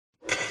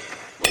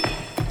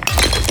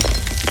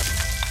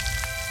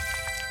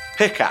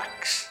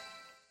Pickaxe.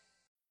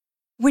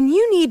 When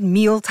you need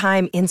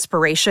mealtime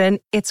inspiration,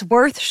 it's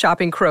worth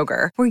shopping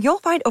Kroger, where you'll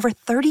find over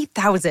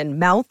 30,000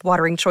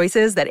 mouth-watering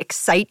choices that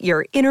excite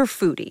your inner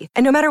foodie.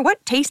 And no matter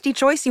what tasty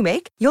choice you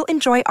make, you'll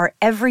enjoy our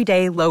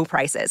everyday low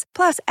prices,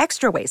 plus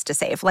extra ways to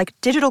save, like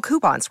digital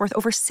coupons worth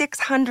over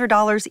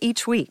 $600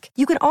 each week.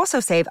 You can also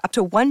save up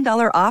to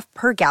 $1 off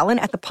per gallon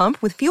at the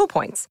pump with fuel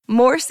points.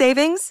 More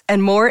savings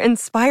and more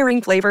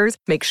inspiring flavors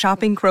make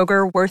shopping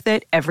Kroger worth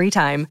it every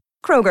time.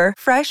 Kroger,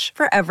 fresh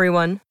for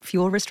everyone.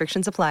 Fuel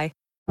restrictions apply.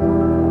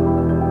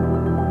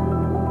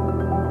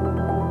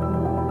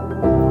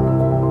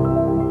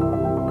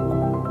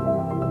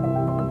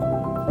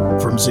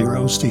 From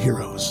zeros to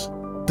heroes,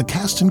 the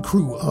cast and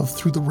crew of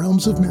Through the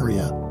Realms of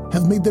Myria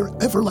have made their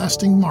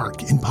everlasting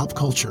mark in pop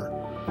culture.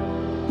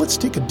 Let's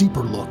take a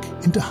deeper look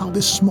into how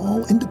this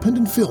small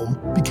independent film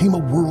became a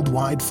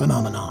worldwide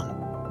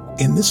phenomenon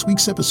in this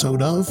week's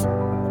episode of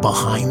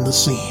Behind the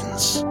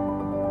Scenes.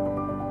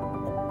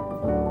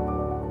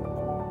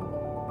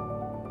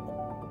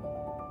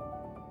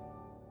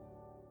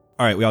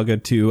 All right, we all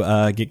good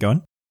to get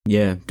going?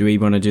 Yeah. Do we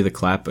want to do the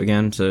clap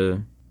again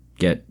to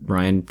get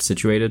Ryan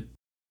situated?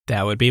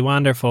 That would be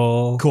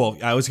wonderful. Cool.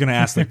 I was going to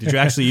ask, did you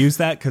actually use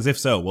that? Because if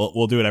so,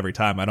 we'll do it every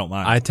time. I don't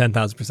mind. I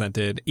 10,000%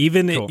 did.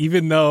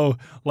 Even though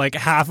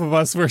half of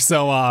us were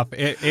so off,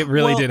 it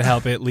really did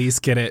help at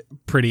least get it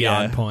pretty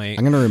on point.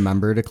 I'm going to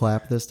remember to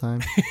clap this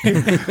time.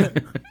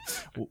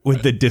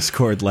 With the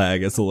Discord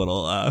lag, it's a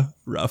little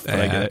rough. But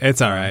I get it.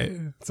 It's all right.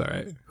 It's all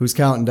right. Who's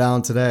counting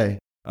down today?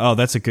 Oh,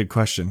 that's a good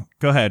question.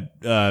 Go ahead.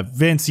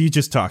 Vince, you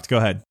just talked. Go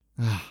ahead.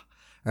 All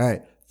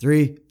right.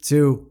 3,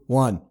 2,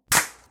 1.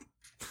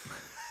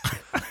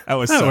 That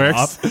was that so works.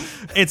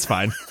 off. It's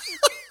fine.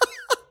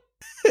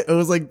 It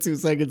was 2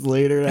 seconds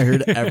later, and I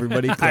heard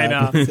everybody clap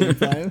at the same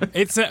time.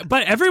 It's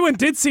but everyone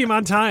did seem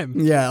on time.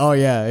 Yeah. Oh,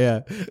 yeah.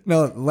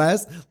 No,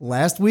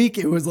 last week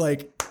it was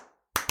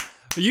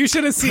You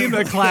should have seen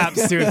the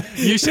claps, dude.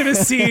 You should have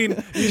seen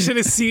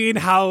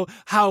how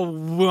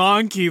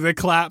wonky the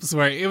claps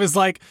were. It was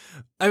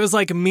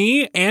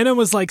me. Anna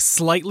was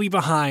slightly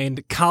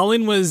behind.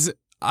 Colin was,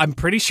 I'm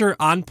pretty sure,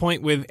 on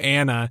point with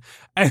Anna.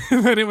 And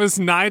then it was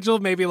Nigel,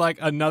 maybe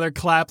another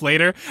clap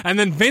later. And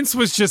then Vince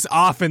was just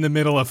off in the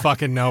middle of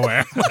fucking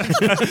nowhere.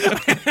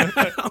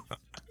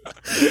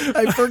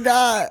 I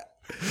forgot.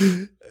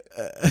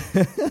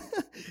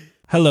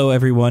 Hello,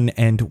 everyone,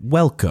 and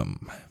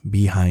welcome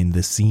Behind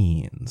the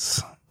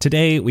Scenes.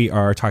 Today, we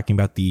are talking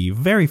about the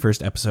very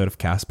first episode of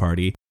Cast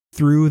Party,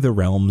 Through the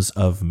Realms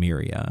of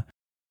Myria.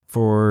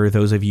 For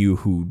those of you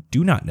who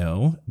do not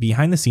know,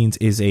 Behind the Scenes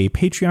is a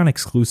Patreon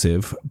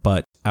exclusive,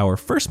 but our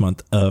first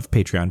month of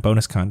Patreon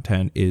bonus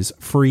content is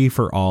free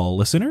for all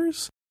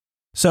listeners.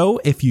 So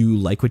if you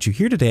like what you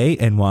hear today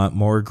and want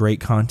more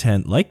great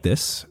content like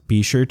this,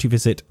 be sure to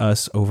visit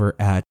us over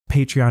at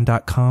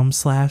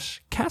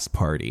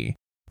patreon.com/castparty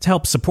to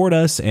help support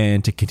us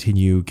and to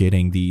continue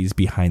getting these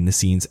behind the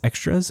scenes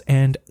extras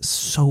and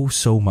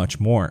so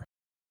much more.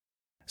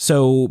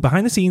 So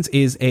Behind the Scenes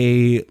is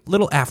a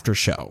little after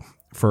show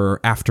for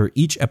after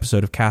each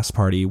episode of Cast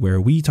Party,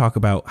 where we talk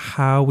about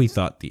how we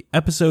thought the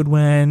episode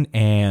went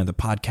and the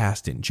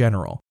podcast in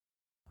general.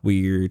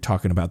 We're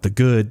talking about the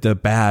good, the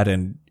bad,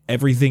 and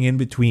everything in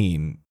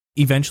between.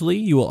 Eventually,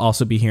 you will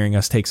also be hearing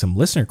us take some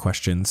listener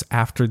questions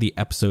after the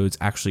episodes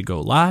actually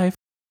go live,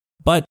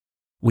 but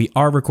we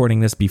are recording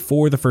this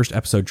before the first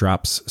episode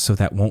drops, so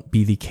that won't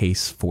be the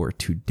case for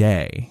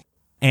today.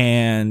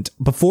 And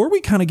before we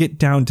kind of get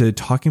down to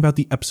talking about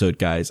the episode,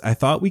 guys, I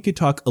thought we could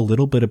talk a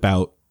little bit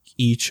about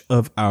each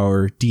of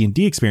our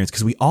D&D experience,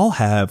 because we all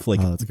have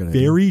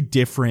very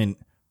different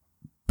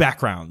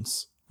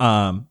backgrounds.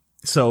 So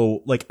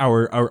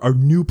our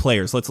new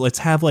players, let's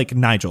have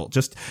Nigel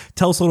just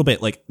tell us a little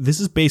bit. This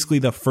is basically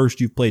the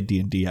first you've played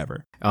D&D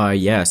ever.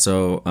 Yeah.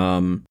 So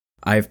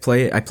I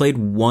played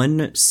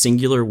one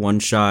singular one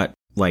shot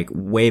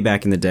way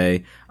back in the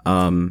day,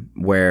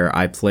 where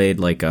I played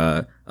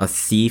a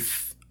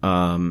thief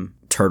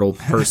turtle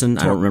person.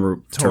 I don't remember,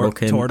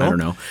 Turtlekin. I don't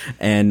know.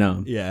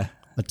 And yeah.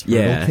 A turtlekin?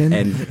 Yeah,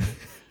 and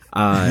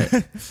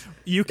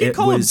you can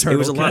call him Turtlekin. It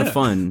was a lot of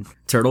fun.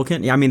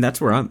 Turtlekin? Yeah, I mean,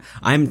 that's where I'm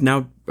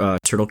now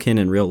Turtlekin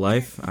in real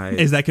life.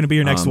 Is that going to be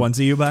your next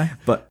onesie you buy?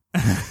 But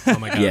oh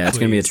my God, yeah, it's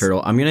please. Going to be a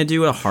turtle. I'm going to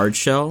do a hard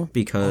shell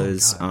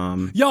because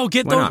yo,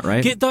 get why not,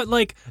 right? Get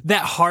the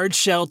that hard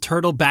shell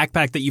turtle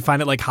backpack that you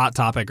find at Hot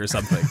Topic or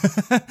something.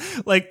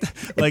 like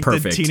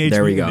Perfect. The Teenage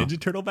there we Mutant go. Ninja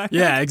Turtle backpack.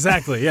 Yeah,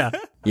 exactly. Yeah.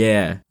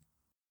 Yeah.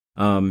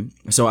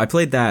 So I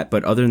played that,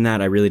 but other than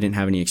that, I really didn't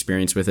have any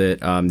experience with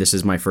it. This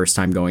is my first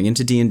time going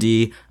into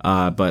D&D,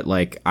 but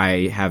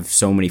I have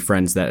so many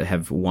friends that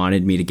have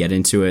wanted me to get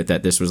into it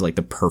that this was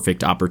the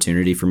perfect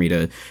opportunity for me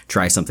to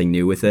try something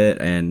new with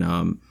it.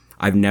 And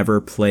I've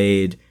never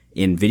played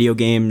in video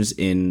games,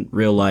 in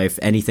real life,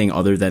 anything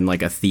other than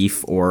a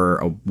thief or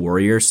a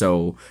warrior.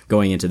 So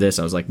going into this,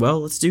 I was well,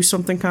 let's do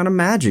something kind of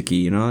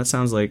magic-y, that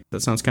sounds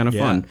kind of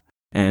fun.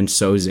 And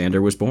so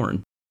Xander was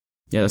born.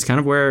 Yeah, that's kind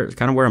of where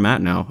I'm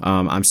at now.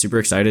 I'm super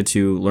excited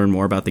to learn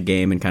more about the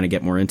game and kind of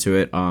get more into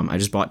it. I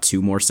just bought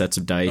 2 more sets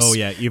of dice. Oh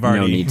yeah, you've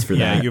already no needs for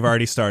that. You've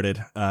already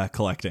started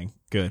collecting.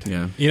 Good.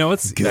 Yeah, You know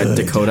what's that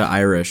Dakota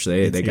Irish.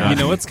 They got. You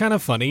know what's kind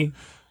of funny?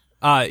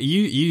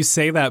 You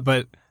say that,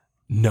 but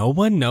no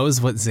one knows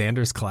what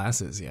Xander's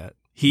class is yet.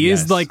 He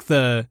is like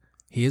the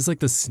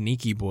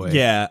sneaky boy.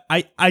 Yeah,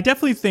 I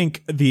definitely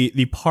think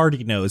the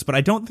party knows, but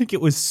I don't think it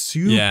was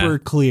super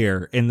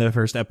clear in the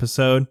first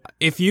episode.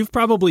 If you've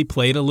probably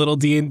played a little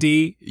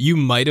D&D, you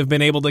might have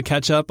been able to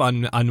catch up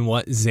on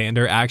what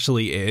Xander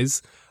actually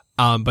is.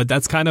 But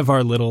that's kind of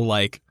our little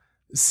like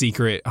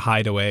secret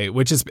hideaway,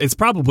 which is it's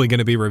probably going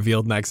to be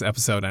revealed next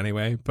episode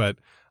anyway. But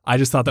I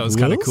just thought that was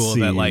kind of cool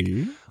that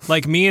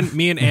like me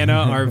and Anna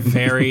are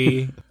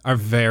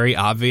very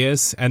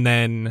obvious, and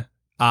then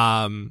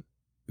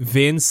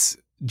Vince.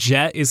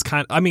 Jet is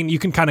you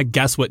can kind of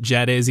guess what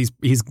Jet is.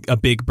 He's a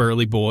big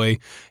burly boy.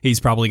 He's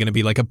probably going to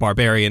be like a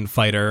barbarian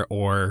fighter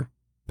or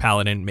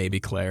paladin,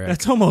 maybe cleric.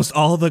 That's almost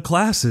all the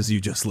classes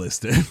you just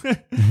listed.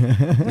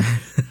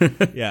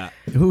 Yeah.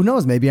 Who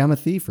knows? Maybe I'm a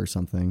thief or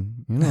something.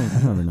 You know,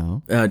 I never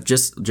know.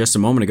 Just a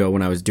moment ago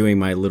when I was doing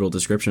my little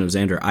description of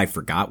Xander, I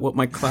forgot what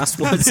my class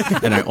was,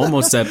 and I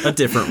almost said a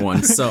different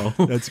one. So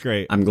that's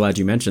great. I'm glad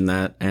you mentioned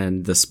that,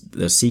 and the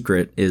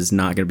secret is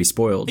not going to be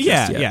spoiled.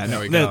 Yeah, just yet. yeah. There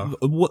we go.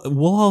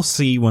 We'll all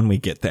see when we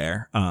get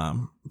there.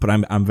 But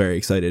I'm very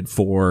excited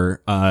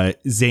for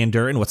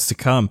Xander and what's to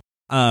come.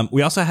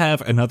 We also have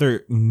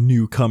another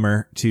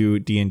newcomer to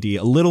D&D,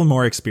 a little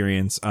more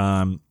experience.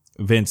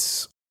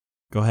 Vince,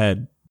 go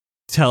ahead.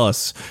 Tell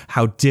us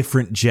how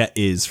different Jet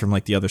is from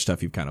like the other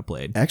stuff you've kind of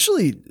played.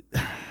 Actually,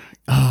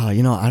 I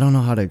don't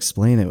know how to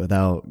explain it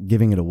without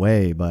giving it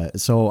away. But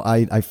so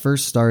I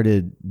first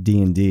started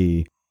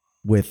D&D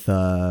with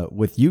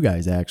you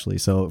guys, actually.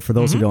 So for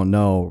those who don't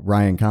know,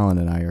 Ryan, Colin,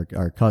 and I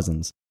are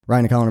cousins.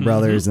 Ryan and Colin are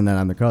brothers, and then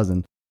I'm the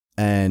cousin.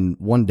 And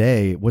one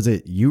day, was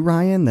it you,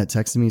 Ryan, that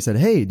texted me and said,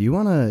 "Hey, do you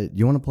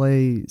wanna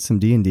play some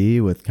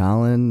D&D with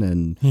Colin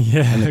and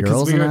the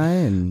girls and I?"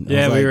 And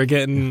I was we like,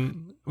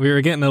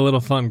 were getting a little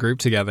fun group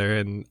together,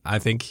 and I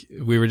think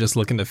we were just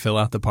looking to fill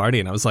out the party.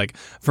 And I was like,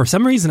 for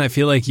some reason, I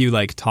feel like you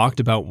like talked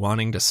about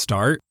wanting to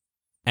start,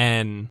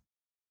 and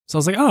so I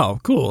was like, oh,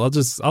 cool.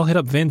 I'll hit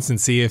up Vince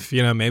and see if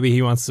maybe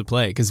he wants to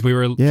play, because we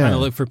were trying to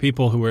look for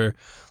people who were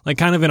like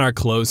kind of in our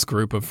close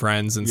group of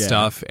friends and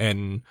stuff,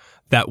 and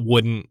that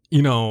wouldn't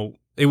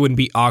it wouldn't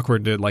be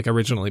awkward to like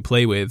originally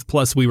play with.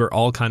 Plus, we were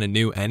all kind of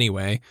new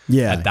anyway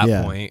at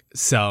that point.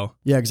 So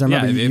because I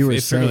remember you were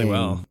saying, really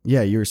well.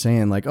 You were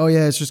saying like, oh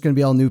yeah, it's just going to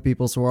be all new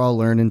people, so we're all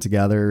learning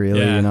together.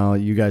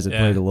 Really, you guys had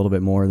played a little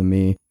bit more than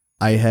me.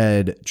 I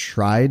had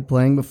tried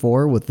playing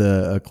before with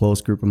a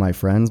close group of my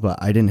friends, but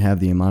I didn't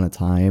have the amount of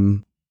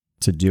time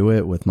to do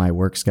it with my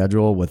work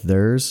schedule with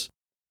theirs.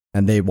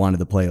 And they wanted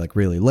to play like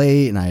really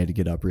late, and I had to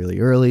get up really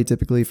early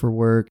typically for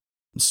work.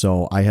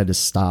 So I had to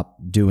stop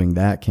doing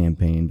that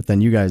campaign. But then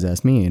you guys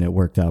asked me, and it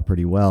worked out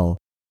pretty well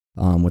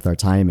with our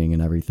timing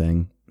and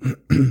everything.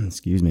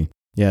 Excuse me.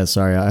 Yeah,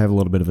 sorry. I have a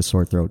little bit of a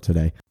sore throat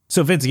today.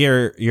 So Vince,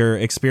 your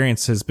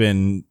experience has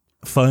been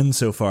fun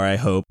so far, I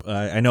hope.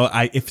 I know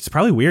it's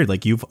probably weird.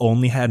 Like, you've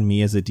only had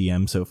me as a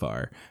DM so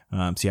far.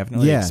 So you haven't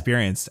really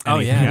experienced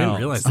anything I else. didn't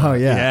realize that. Oh,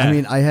 yeah. I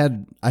mean, I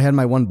had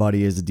my one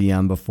buddy as a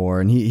DM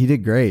before, and he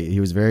did great. He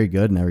was very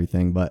good and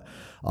everything, but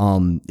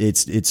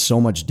it's so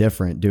much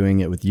different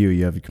doing it with you.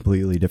 You have a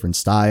completely different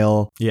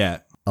style. Yeah.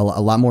 A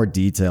lot more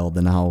detailed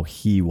than how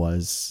he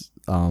was.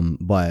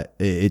 But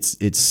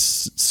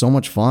it's so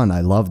much fun. I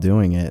love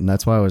doing it. And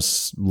that's why I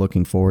was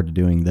looking forward to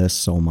doing this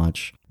so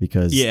much,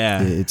 because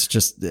it's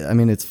just, I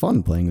mean, it's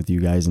fun playing with you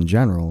guys in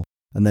general,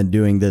 and then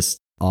doing this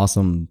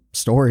awesome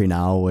story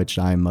now, which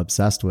I'm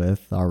obsessed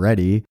with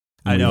already.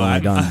 I know.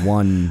 I've done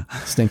one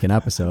stinking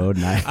episode,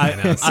 and I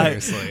know,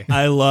 seriously.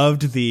 I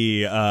loved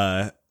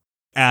the,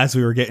 as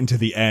we were getting to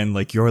the end,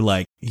 like you're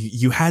like,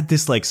 you had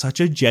this like such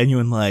a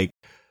genuine like,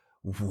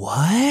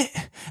 what?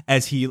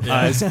 As he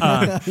as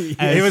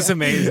it was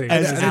amazing.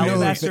 I don't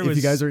know if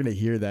you guys are gonna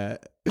hear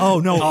that. Oh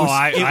no!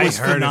 I was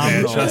heard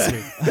phenomenal. of it.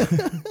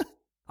 Trust me.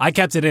 I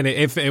kept it in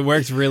it. It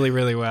worked really,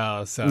 really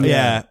well. So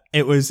yeah,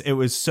 it was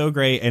so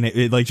great, and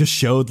it like just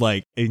showed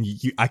like, and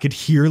I could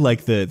hear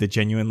like the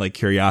genuine like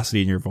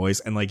curiosity in your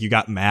voice, and like you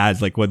got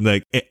mad like when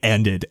it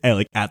ended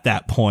at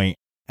that point.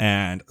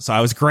 And so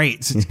I was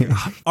great.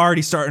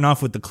 Already starting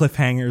off with the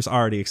cliffhangers,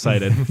 already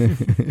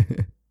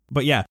excited.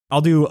 But yeah,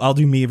 I'll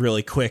do me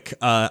really quick.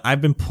 I've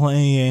been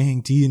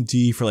playing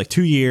D&D for like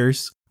 2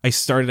 years. I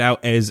started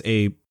out as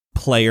a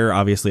player.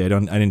 Obviously, I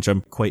didn't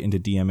jump quite into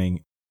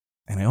DMing,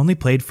 and I only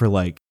played for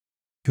like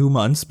 2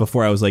 months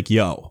before I was like,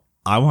 yo,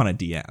 I want a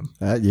DM.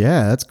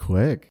 Yeah, that's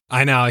quick.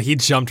 I know. He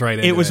jumped right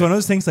into it. It was one of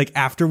those things like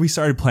after we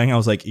started playing, I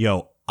was like,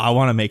 yo, I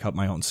want to make up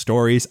my own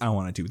stories. I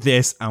want to do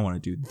this. I want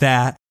to do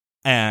that.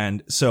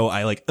 And so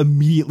I like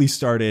immediately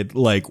started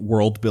like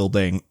world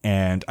building,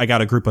 and I got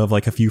a group of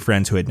like a few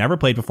friends who had never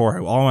played before,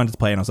 who all wanted to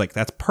play. And I was like,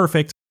 that's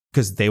perfect.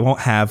 because they won't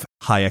have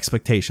high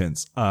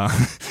expectations.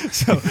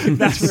 So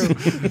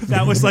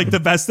that was like the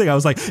best thing. I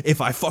was like,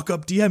 if I fuck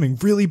up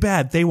DMing really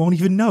bad, they won't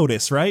even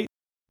notice, right?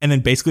 And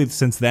then basically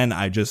since then,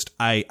 I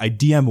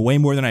DM way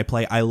more than I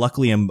play. I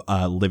luckily am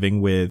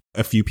living with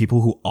a few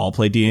people who all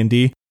play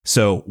D&D.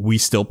 So we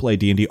still play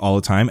D&D all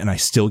the time, and I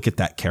still get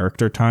that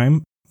character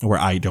time where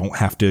I don't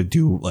have to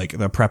do like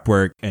the prep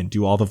work and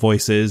do all the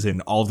voices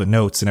and all the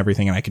notes and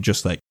everything. And I could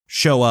just like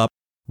show up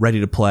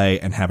ready to play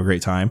and have a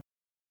great time.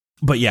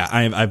 But yeah,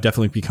 I've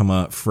definitely become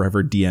a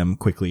forever DM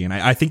quickly. And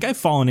I think I've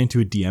fallen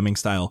into a DMing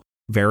style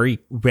very,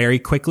 very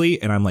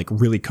quickly, and I'm like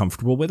really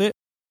comfortable with it.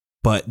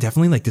 But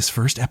definitely like this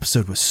first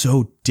episode was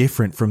so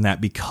different from that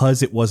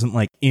because it wasn't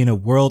like in a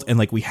world, and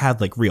like we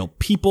had like real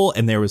people,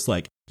 and there was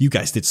like, you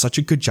guys did such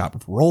a good job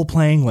of role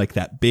playing, like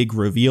that big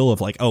reveal of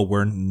like, oh,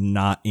 we're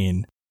not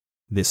in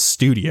this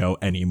studio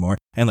anymore.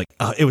 And like,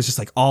 it was just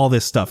like all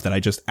this stuff that I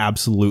just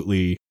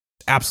absolutely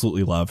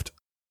loved.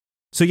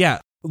 So yeah,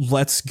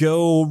 let's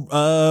go.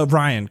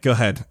 Ryan, go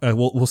ahead.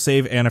 We'll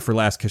save Anna for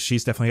last because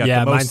she's definitely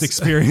got the most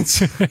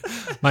experience.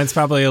 Mine's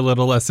probably a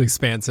little less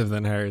expansive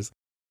than hers.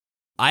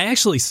 I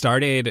actually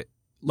started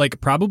like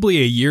probably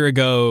a year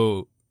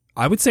ago.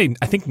 I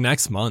think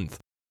next month.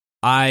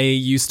 I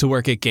used to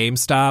work at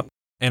GameStop,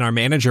 and our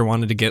manager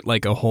wanted to get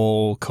like a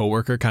whole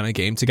coworker kind of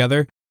game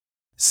together.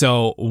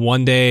 So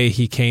one day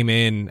he came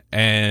in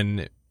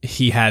and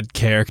he had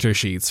character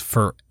sheets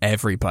for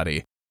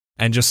everybody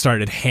and just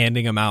started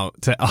handing them out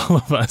to all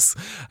of us.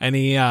 And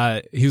he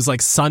was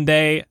like,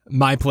 Sunday,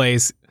 my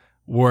place,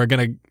 we're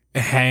going to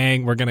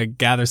hang, we're going to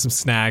gather some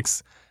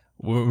snacks.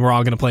 We're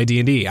all going to play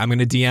D&D. I'm going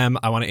to DM.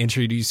 I want to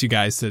introduce you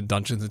guys to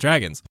Dungeons and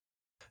Dragons.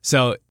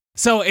 So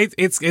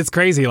it's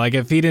crazy. Like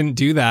if he didn't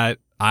do that,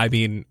 I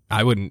mean,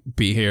 I wouldn't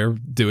be here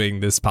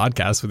doing this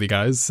podcast with you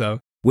guys. So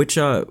which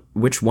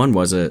one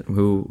was it?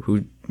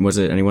 Who was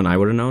it? Anyone I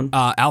would have known?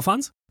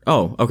 Alphonse.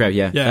 Oh, okay,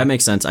 yeah, that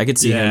makes sense. I could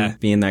see him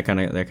being that kind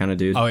of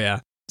dude. Oh yeah.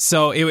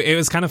 So it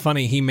was kind of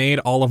funny. He made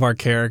all of our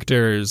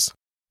characters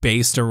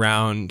based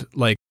around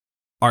like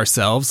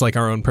ourselves, like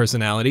our own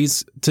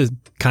personalities, to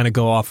kind of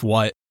go off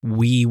what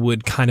we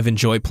would kind of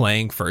enjoy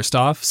playing first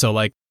off. So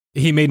like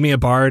he made me a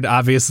bard,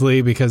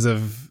 obviously, because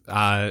of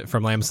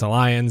From Lambs to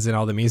Lions and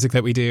all the music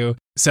that we do.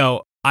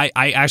 So I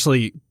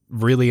actually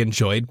really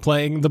enjoyed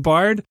playing the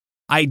bard.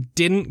 I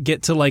didn't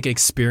get to like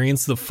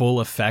experience the full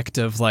effect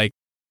of like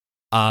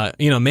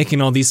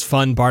making all these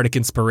fun bardic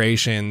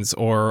inspirations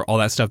or all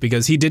that stuff,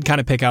 because he did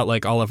kind of pick out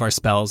like all of our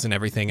spells and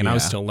everything, and I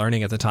was still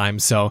learning at the time.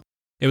 So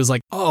it was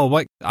like, oh,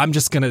 what? I'm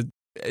just gonna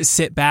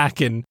sit back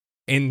and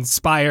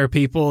inspire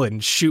people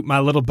and shoot my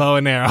little bow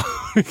and arrow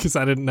because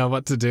I didn't know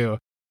what to do.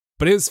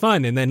 But it was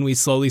fun. And then we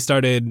slowly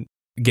started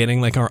getting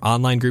like our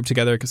online group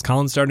together because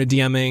Colin started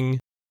DMing,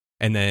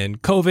 and then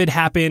COVID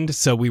happened,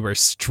 so we were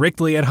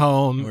strictly at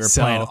home. We were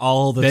playing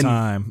all the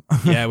time.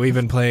 Yeah, we've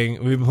been playing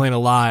a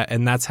lot,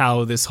 and that's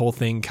how this whole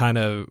thing kind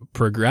of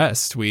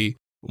progressed. We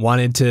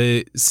wanted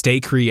to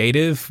stay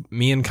creative.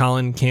 Me and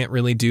Colin can't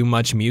really do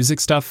much music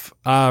stuff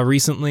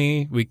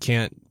recently. We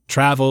can't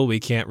travel.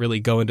 We can't really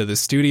go into the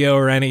studio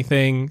or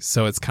anything,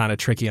 so it's kind of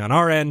tricky on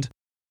our end.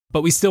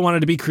 But we still wanted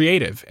to be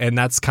creative, and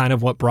that's kind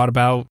of what brought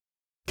about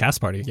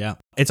Cast Party. Yeah.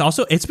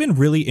 It's been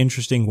really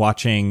interesting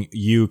watching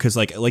you, because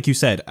like you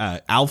said,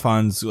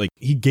 Alphonse, like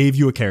he gave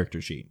you a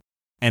character sheet.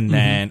 And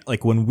then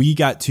like when we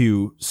got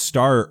to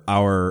start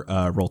our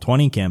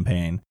Roll20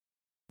 campaign,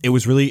 it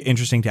was really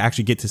interesting to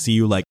actually get to see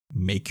you like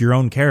make your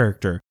own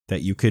character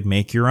that you could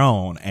make your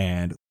own.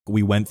 And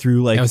we went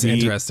through like, it was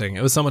interesting.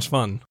 It was so much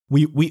fun.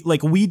 We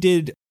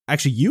did.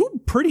 Actually,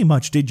 you pretty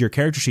much did your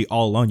character sheet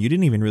all alone. You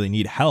didn't even really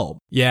need help.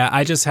 Yeah,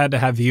 I just had to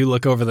have you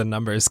look over the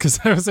numbers because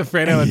I was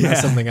afraid I would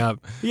mess something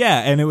up. Yeah,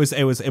 and it was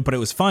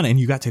fun, and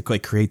you got to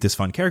like create this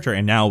fun character.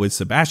 And now with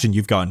Sebastian,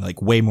 you've gotten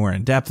like way more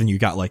in depth, and you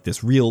got like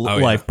this real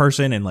life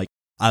person. And like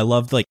I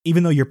loved, like,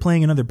 even though you're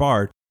playing another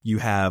bard, you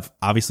have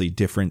obviously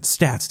different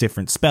stats,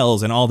 different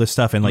spells, and all this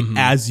stuff. And like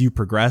as you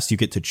progress, you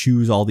get to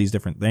choose all these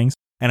different things.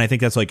 And I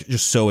think that's like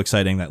just so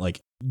exciting that like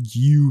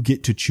you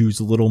get to choose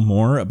a little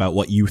more about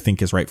what you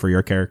think is right for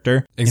your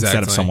character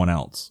instead of someone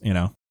else, you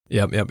know?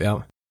 Yep.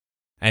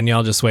 And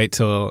y'all just wait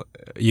till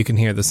you can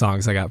hear the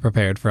songs I got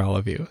prepared for all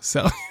of you.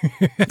 So,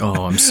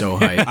 oh, I'm so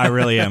hyped. I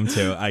really am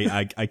too.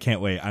 I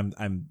can't wait.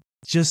 I'm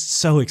just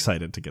so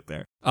excited to get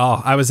there.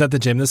 Oh, I was at the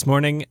gym this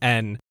morning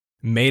and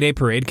Mayday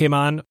Parade came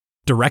on,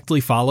 directly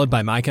followed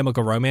by My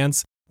Chemical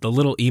Romance. The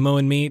little emo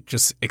in me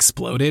just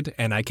exploded,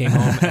 and I came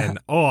home and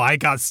I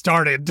got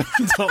started.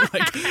 So,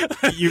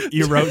 like,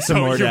 you wrote some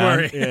more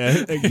down.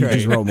 Yeah, you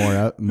just wrote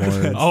more.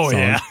 Oh songs.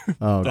 Yeah.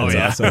 Oh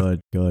yeah.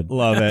 Awesome. Good.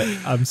 Love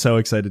it. I'm so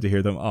excited to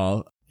hear them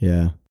all.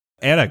 Yeah.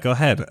 Anna, go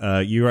ahead.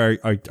 You are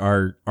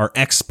our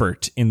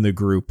expert in the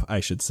group, I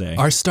should say.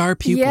 Our star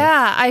pupil.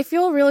 Yeah, I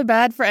feel really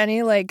bad for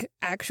any like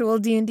actual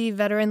D&D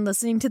veteran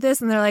listening to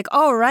this, and they're like,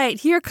 "All right,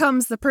 here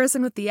comes the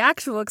person with the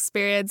actual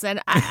experience," and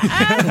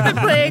I've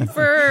been playing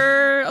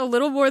for a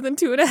little more than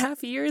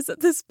 2.5 years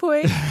at this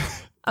point.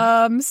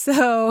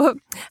 So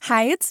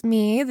hi, it's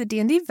me, the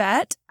D&D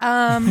vet.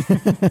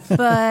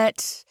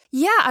 But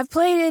Yeah, I've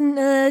played in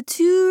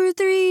 2 or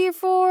 3 or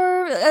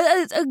 4,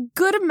 a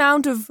good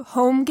amount of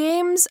home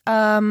games,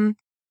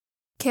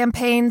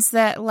 campaigns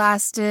that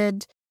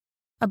lasted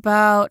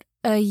about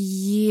a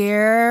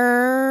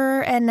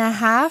year and a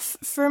half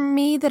for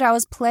me that I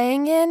was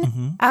playing in.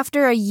 Mm-hmm.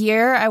 After a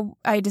year,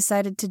 I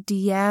decided to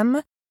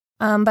DM,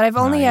 but I've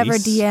only ever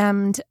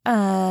DM'd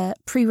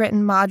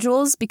pre-written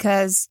modules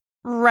because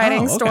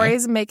writing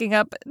stories, making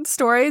up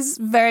stories,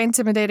 very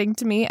intimidating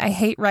to me. I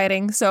hate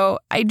writing, so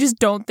I just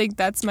don't think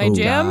that's my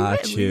jam.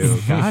 Got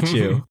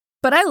you.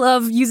 But I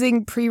love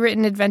using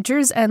pre-written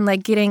adventures and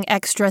like getting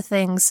extra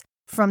things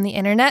from the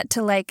internet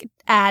to like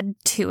add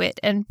to it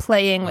and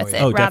playing with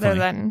it rather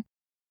than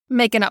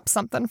making up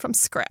something from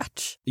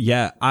scratch.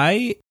 Yeah,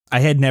 I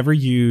had never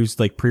used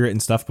like pre-written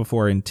stuff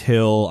before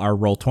until our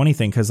Roll20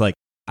 thing, because like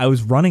I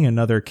was running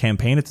another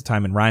campaign at the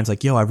time and Ryan's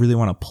like, yo, I really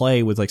want to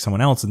play with like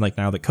someone else, and like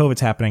now that COVID's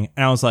happening,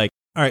 and I was like,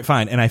 all right,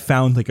 fine. And I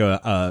found like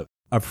a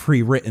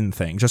pre-written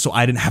thing just so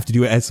I didn't have to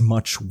do as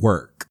much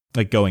work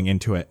like going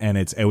into it, and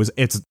it's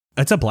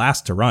a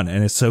blast to run,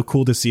 and it's so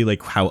cool to see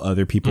like how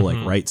other people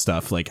like write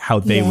stuff, like how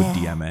they would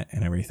DM it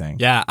and everything.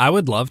 Yeah, I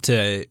would love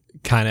to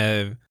kind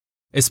of,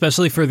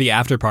 especially for the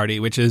after party,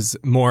 which is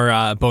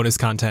more bonus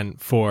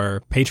content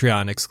for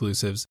Patreon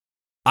exclusives.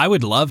 I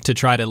would love to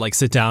try to like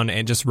sit down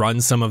and just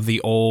run some of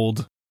the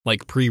old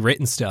like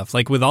pre-written stuff.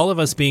 Like with all of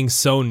us being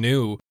so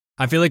new,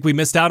 I feel like we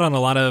missed out on a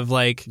lot of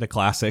like the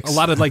classics, a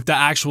lot of like the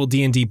actual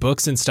D&D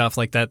books and stuff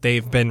like that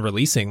they've been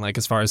releasing, like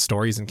as far as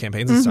stories and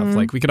campaigns and stuff.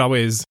 Like we could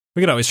always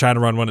try to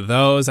run one of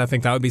those. I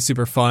think that would be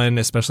super fun,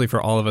 especially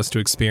for all of us to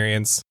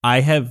experience.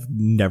 I have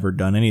never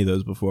done any of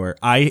those before.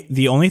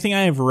 The only thing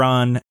I have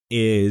run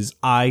is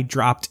I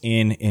dropped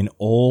in an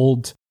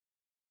old,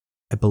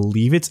 I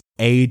believe it's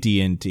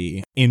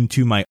AD&D,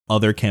 into my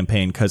other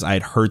campaign because I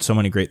had heard so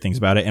many great things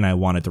about it and I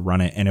wanted to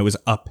run it, and it was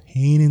a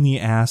pain in the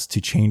ass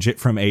to change it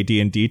from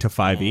AD&D to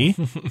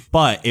 5e,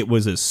 but it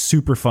was a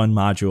super fun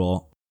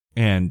module,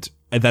 and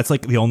that's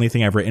like the only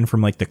thing I've written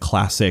from like the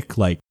classic,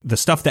 like the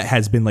stuff that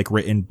has been like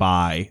written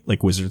by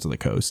like Wizards of the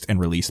Coast and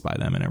released by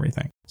them and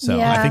everything. So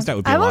I think that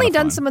would be I've a lot only of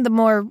done fun. some of the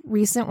more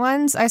recent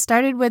ones. I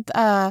started with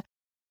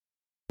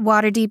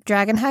Waterdeep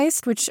Dragon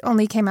Heist, which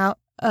only came out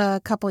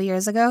a couple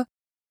years ago.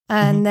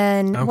 And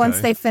then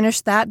once they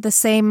finished that, the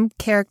same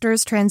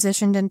characters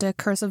transitioned into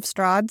Curse of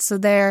Strahd. So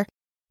they're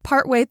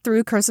partway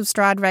through Curse of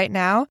Strahd right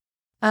now.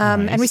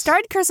 And we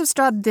started Curse of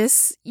Strahd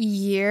this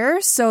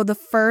year. So the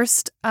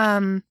first,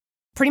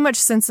 pretty much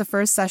since the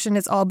first session,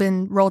 it's all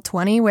been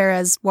Roll20,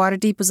 whereas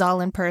Waterdeep was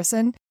all in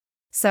person.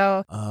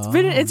 So it's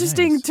been an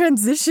interesting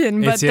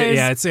transition. But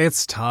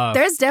it's tough.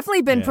 There's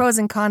definitely been pros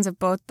and cons of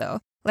both, though.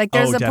 Like,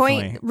 there's a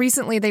point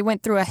recently they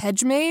went through a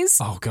hedge maze.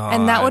 Oh, God.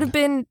 And that would have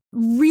been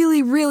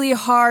really, really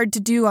hard to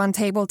do on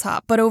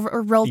tabletop. But over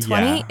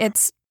Roll20,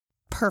 it's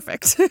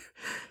perfect.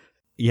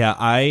 Yeah,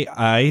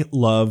 I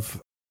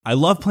love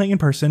playing in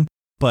person.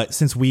 But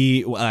since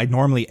I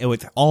normally,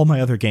 with all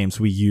my other games,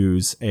 we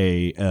use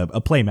a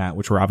playmat,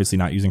 which we're obviously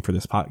not using for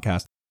this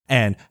podcast.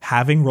 And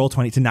having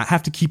Roll20 to not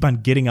have to keep on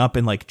getting up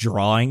and like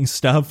drawing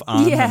stuff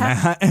on the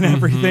mat and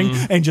everything,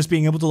 and just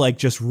being able to like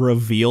just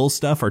reveal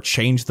stuff or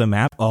change the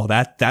map. Oh,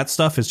 that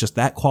stuff is just,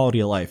 that quality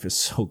of life is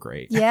so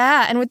great.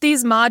 Yeah, and with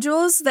these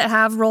modules that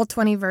have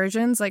Roll20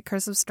 versions like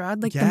Curse of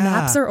Strahd, like the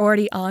maps are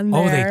already on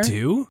there. Oh, they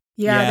do?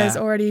 Yeah, there's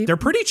already. They're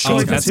pretty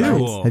cheap too.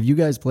 Cool. Have you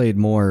guys played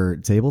more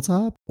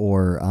tabletop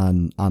or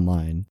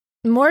online?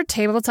 More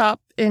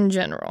tabletop in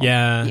general.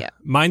 Yeah.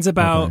 Mine's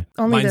about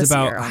Only this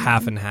year,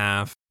 half and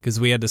half, because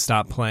we had to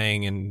stop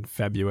playing in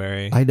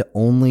February. I'd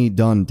only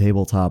done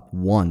tabletop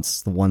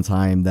once, the one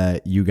time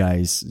that you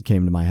guys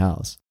came to my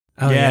house.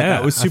 Oh, yeah,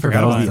 that was super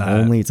That fun. was the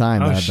only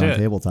time that I've shit. done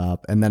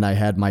tabletop. And then I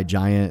had my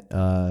giant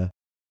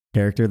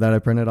character that I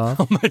printed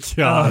off. Oh my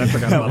God. I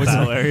forgot about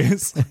that.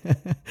 Hilarious.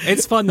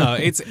 It's fun though.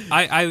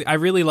 I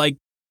really like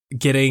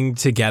getting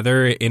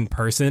together in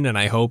person, and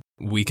I hope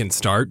we can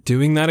start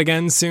doing that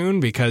again soon,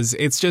 because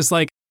it's just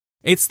like,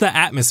 it's the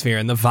atmosphere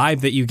and the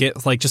vibe that you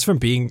get like just from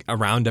being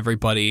around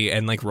everybody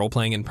and like role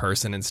playing in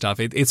person and stuff.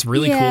 It's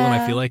really cool, and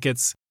I feel like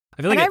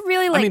I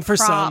really like for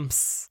props.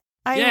 some,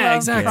 I love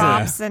exactly.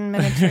 props and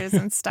miniatures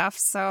and stuff.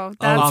 So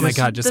that's oh my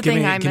God, just give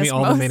me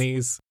all most. the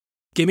minis.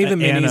 Give me the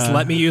minis.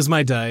 Let me use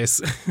my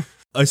dice.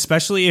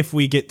 Especially if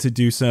we get to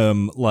do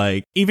some,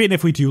 like, even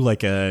if we do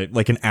like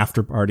an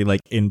after party,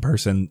 like in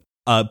person,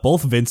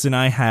 both Vince and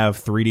I have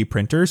 3D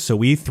printers, so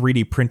we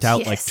 3D print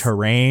out like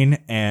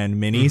terrain and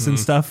minis and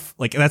stuff.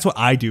 Like, that's what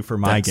I do for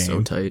my game.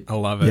 So tight. I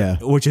love it. Yeah.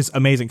 Which is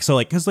amazing. So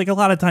like, cause like a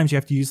lot of times you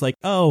have to use like,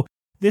 oh,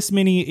 this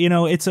mini,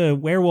 it's a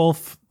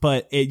werewolf,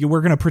 but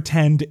we're going to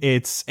pretend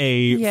it's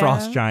a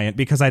frost giant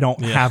because I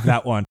don't have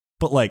that one.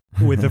 But like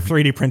with a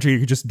 3D printer, you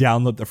could just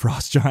download the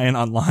frost giant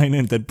online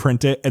and then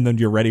print it, and then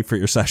you're ready for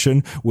your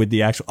session with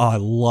the actual. Oh, I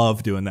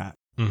love doing that.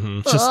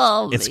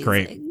 It's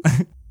great.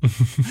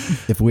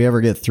 If we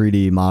ever get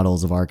 3D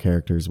models of our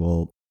characters,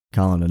 we'll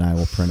Colin and I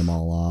will print them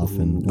all off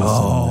and we'll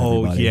send them to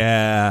everybody.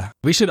 yeah.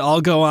 We should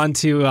all go on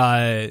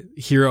to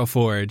Hero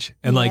Forge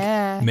and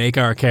like make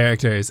our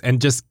characters, and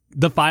just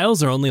the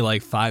files are only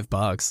like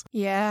 $5.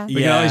 Yeah. We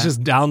can always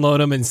just download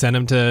them and send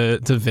them to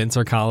Vince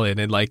or Colin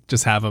and like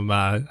just have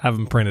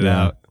them printed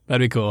out.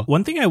 That'd be cool.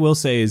 One thing I will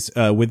say is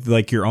with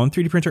like your own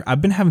 3D printer,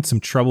 I've been having some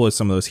trouble with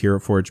some of those Hero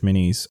Forge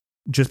minis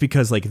just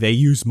because like they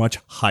use much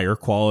higher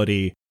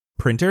quality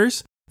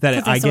printers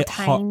that I get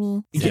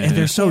tiny.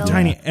 They're so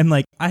tiny. And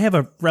like I have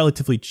a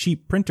relatively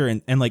cheap printer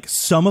and like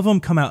some of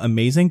them come out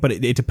amazing, but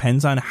it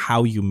depends on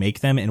how you make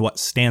them and what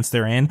stance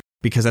they're in,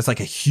 because that's like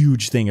a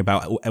huge thing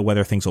about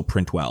whether things will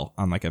print well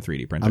on like a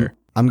 3D printer.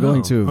 I'm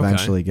going to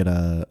eventually get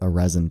a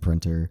resin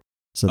printer.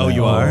 So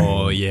you are?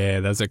 Oh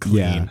yeah, those are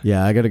clean.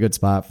 Yeah, I got a good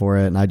spot for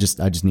it, and I just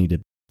need to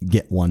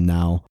get one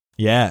now.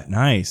 Yeah,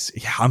 nice.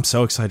 Yeah, I'm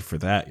so excited for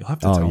that. You'll have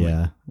to tell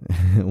me.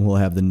 We'll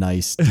have the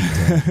nice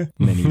detail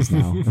minis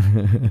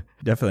now.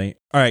 Definitely.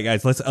 All right,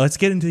 guys, let's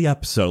get into the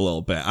episode a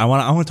little bit. I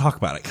want to talk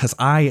about it because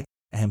I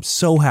am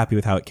so happy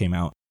with how it came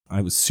out.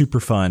 It was super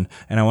fun,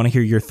 and I want to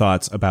hear your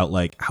thoughts about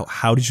like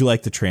how did you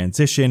like the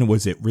transition?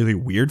 Was it really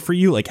weird for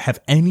you? Like, have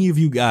any of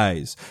you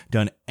guys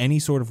done any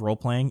sort of role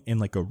playing in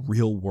like a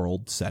real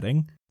world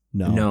setting?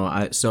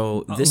 No.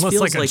 So this almost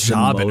feels like a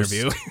job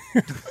interview.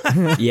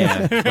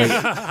 Yeah,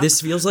 like,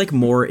 this feels like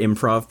more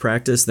improv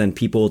practice than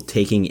people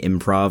taking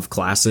improv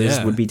classes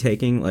would be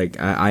taking. Like,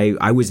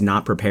 I was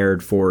not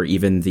prepared for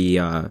even the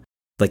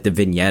like the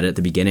vignette at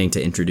the beginning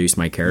to introduce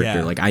my character.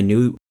 Yeah. Like, I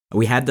knew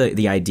we had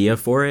the idea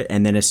for it,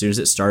 and then as soon as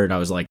it started, I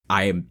was like,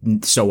 I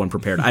am so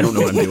unprepared. I don't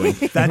know what I'm doing.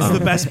 That's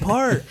the best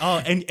part. Oh,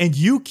 and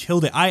you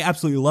killed it. I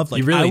absolutely loved. Like,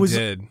 you really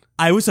did.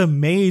 I was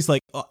amazed.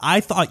 Like,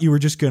 I thought you were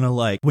just gonna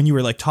like when you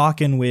were like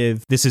talking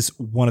with. This is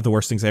one of the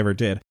worst things I ever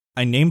did.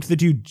 I named the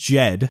dude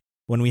Jed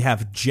when we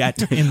have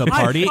Jet in the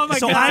party. Oh my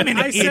so God. I'm an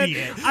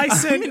idiot. I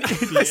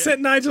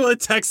sent Nigel a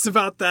text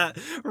about that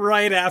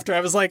right after. I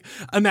was like,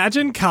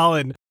 imagine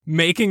Colin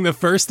making the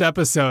first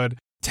episode,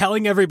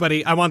 telling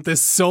everybody, I want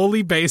this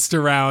solely based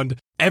around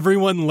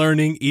everyone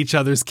learning each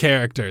other's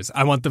characters.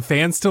 I want the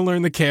fans to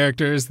learn the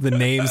characters, the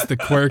names, the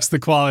quirks, the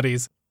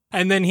qualities.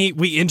 And then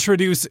we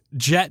introduce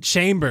Jet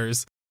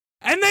Chambers.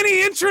 And then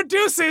he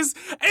introduces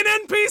an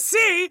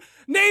NPC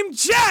named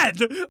Jed.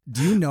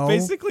 Do you know?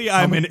 Basically,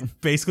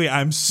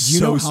 I'm so Do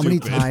you know how many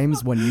stupid.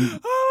 times when you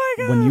Oh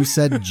my God. when you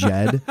said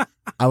Jed,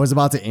 I was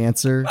about to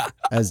answer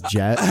as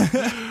Jet,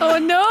 Oh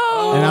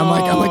no. and I'm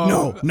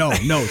like,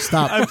 no,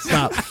 stop.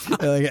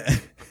 Like,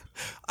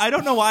 I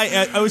don't know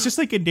why. I was just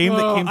like a name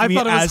that came to me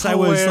thought it as I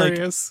was like.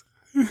 hilarious.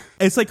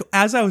 It's like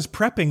as I was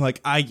prepping,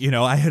 like I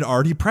had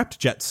already prepped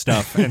Jet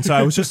stuff, and so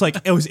I was just like,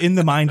 it was in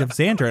the mind of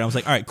Xander, and I was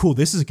like, all right, cool,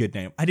 this is a good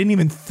name. I didn't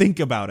even think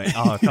about it.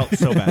 Oh, it felt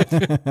so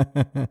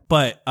bad.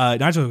 But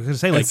Nigel was gonna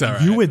say, like, It's all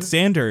you right. with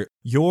Xander,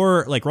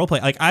 your like role play,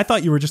 like I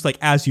thought you were just like,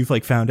 as you've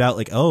like found out,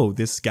 like, oh,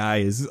 this guy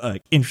is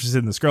like interested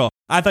in this girl.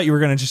 I thought you were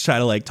gonna just try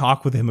to like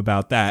talk with him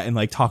about that and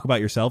like talk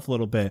about yourself a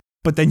little bit.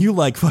 But then you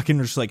like fucking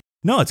were just like,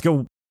 no, let's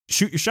go.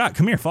 Shoot your shot.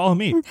 Come here. Follow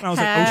me. And I was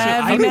like, oh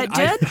Have shit. you met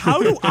Jed?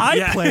 How do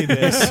I play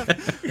this?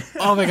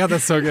 Oh my God,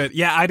 that's so good.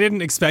 Yeah, I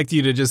didn't expect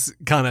you to just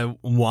kind of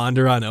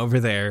wander on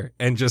over there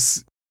and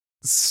just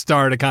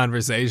start a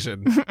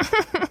conversation.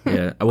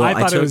 Yeah, well, I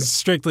thought it was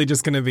strictly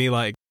just going to be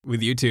like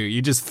with you two.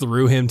 You just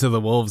threw him to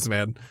the wolves,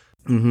 man.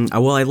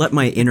 Well, I let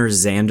my inner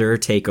Xander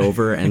take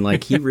over, and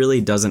like he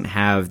really doesn't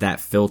have that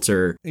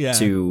filter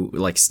to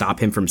like stop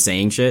him from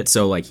saying shit.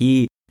 So like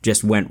he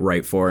just went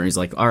right for it. And he's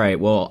like, all right,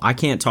 well, I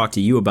can't talk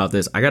to you about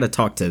this. I got to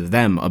talk to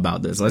them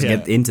about this. Let's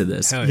get into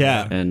this. Hell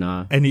Yeah.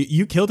 And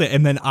you killed it.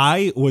 And then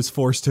I was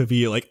forced to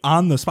be like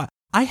on the spot.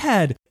 I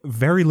had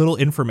very little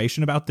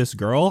information about this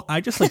girl.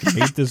 I just like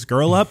made this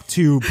girl up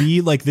to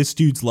be like this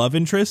dude's love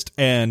interest.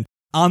 And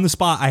on the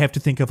spot, I have to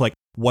think of like,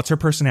 what's her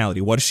personality?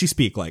 What does she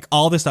speak like?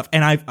 All this stuff.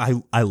 And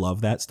I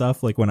love that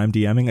stuff. Like when I'm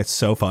DMing, it's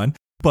so fun.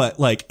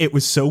 But like it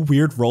was so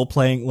weird role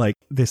playing like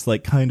this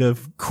like kind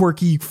of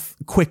quirky,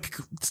 quick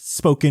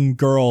spoken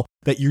girl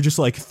that you just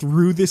like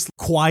threw this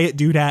quiet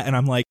dude at, and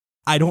I'm like,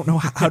 I don't know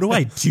how do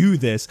I do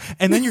this?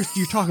 And then you're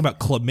talking about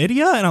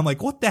chlamydia, and I'm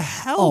like, what the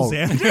hell,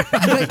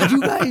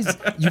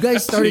 Xander? you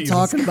guys started Jesus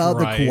talking about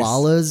Christ. the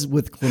koalas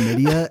with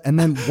chlamydia, and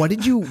then what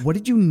did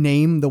you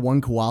name the one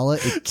koala?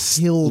 It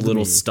killed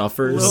little me.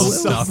 stuffers. Little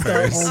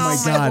stuffers. Oh my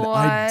Oh my God, God.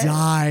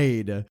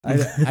 I died.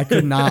 I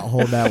could not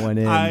hold that one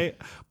in.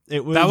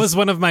 That was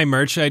one of my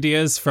merch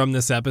ideas from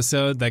this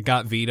episode that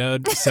got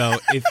vetoed. So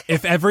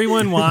if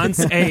everyone wants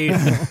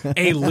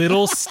a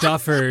Little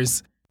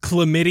Stuffers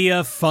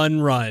Chlamydia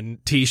Fun Run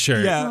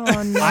t-shirt,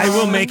 Oh, no. I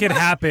will make it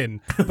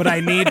happen, but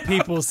I need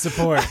people's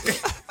support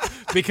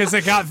because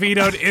it got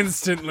vetoed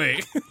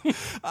instantly.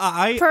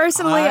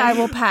 Personally, I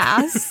will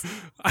pass.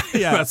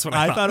 Yeah, That's what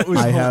I thought it was.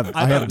 I cool.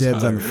 have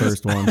dibs on the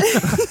first one.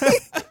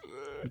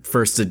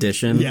 First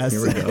edition. Yes.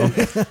 Here we go.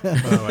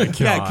 Oh my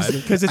Yeah, God.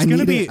 because it's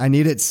gonna be. I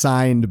need it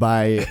signed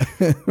by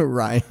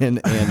Ryan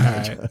and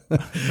Nigel.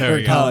 There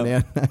we Or go. Colin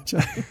and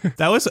Nigel.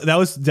 That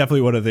was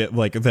definitely one of the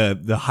like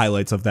the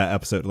highlights of that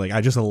episode. Like I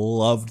just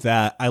loved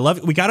that. I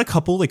love. We got a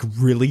couple like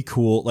really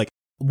cool like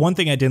one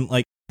thing I didn't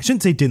like, I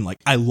shouldn't say didn't like,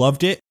 I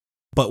loved it.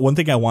 But one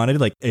thing I wanted,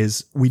 like,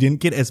 is we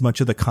didn't get as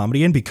much of the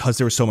comedy in because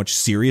there was so much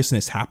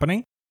seriousness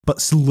happening.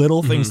 But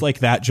little things like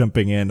that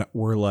jumping in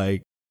were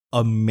like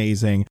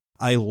amazing.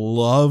 I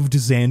loved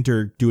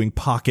Xander doing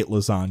pocket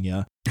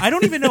lasagna. I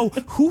don't even know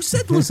who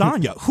said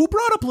lasagna. Who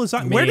brought up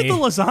lasagna? Where did the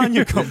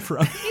lasagna come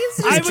from? He's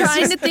just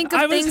trying to think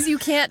of things you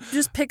can't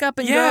just pick up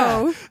and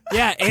go.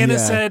 Yeah,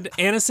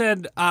 Anna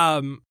said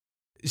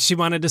she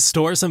wanted to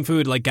store some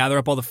food, like gather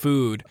up all the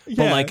food,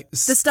 but like the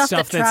stuff that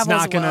that's travels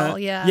not gonna, well,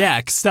 yeah,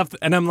 stuff.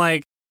 And I'm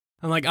like,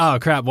 oh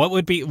crap,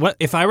 what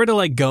if I were to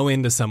like go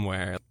into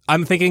somewhere?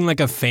 I'm thinking like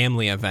a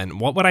family event.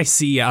 What would I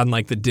see on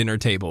like the dinner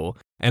table?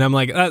 And I'm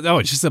like, oh,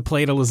 it's just a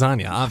plate of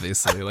lasagna,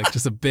 obviously, like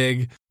just a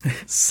big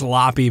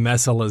sloppy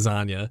mess of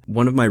lasagna.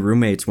 One of my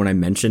roommates, when I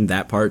mentioned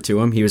that part to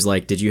him, he was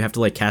like, did you have to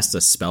like cast a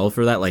spell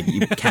for that? Like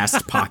you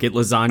cast pocket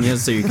lasagna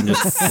so you can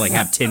just like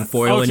have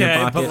tinfoil in your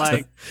pocket? But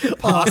like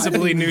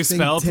possibly new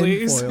spell,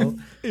 please.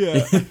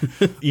 Yeah.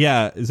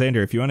 Yeah,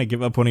 Xander, if you want to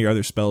give up one of your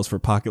other spells for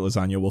pocket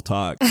lasagna, we'll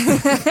talk.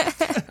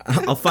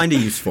 I'll find a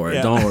use for it.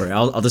 Yeah. Don't worry.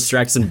 I'll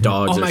distract some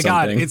dogs or something. Oh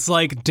my god, it's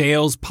like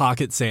Dale's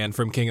pocket sand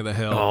from King of the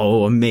Hill.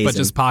 Oh, amazing. But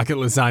just pocket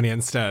lasagna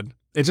instead.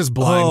 It just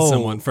blinds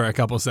someone for a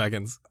couple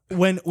seconds.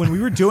 When we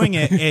were doing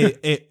it,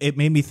 it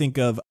made me think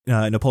of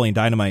Napoleon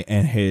Dynamite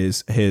and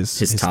his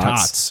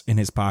tots in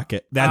his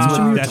pocket.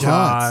 That's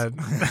God.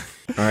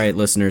 All right,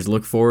 listeners,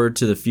 look forward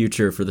to the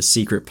future for the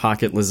secret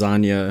pocket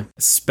lasagna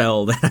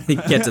spell that I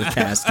get to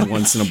cast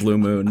once in a blue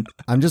moon.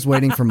 I'm just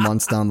waiting for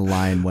months down the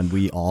line when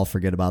we all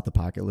forget about the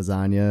pocket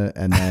lasagna,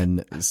 and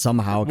then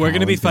somehow we're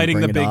going to be fighting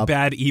the big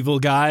bad evil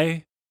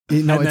guy.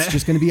 No, it's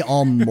just going to be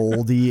all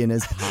moldy in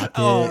his pocket,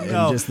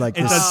 and just like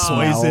the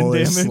smell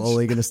is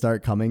slowly going to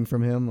start coming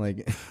from him.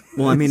 Like,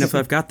 well, I mean, if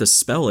I've got the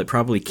spell, it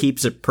probably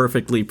keeps it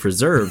perfectly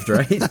preserved,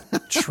 right?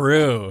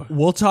 True.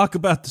 We'll talk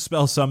about the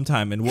spell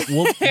sometime, and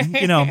we'll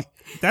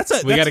that's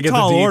a we got to get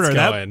tall the deeds order.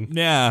 going.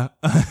 Yeah.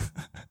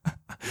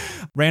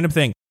 Random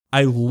thing.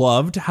 I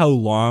loved how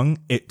long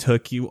it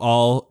took you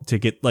all to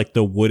get like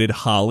the wooded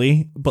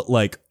holly, but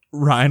like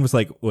Ryan was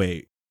like,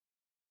 wait.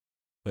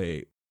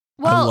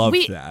 Well,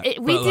 we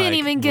didn't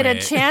even get a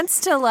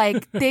chance to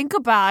like think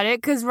about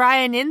it because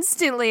Ryan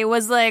instantly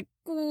was like,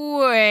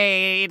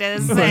 wait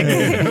a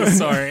second.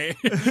 Sorry.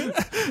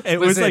 It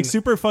was like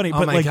super funny,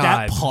 but like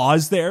that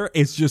pause there,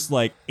 it's just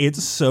like,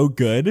 it's so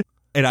good.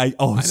 And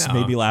it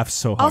made me laugh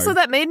so hard. Also,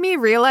 that made me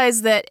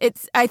realize that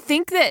I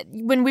think that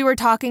when we were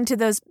talking to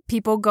those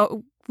people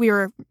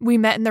we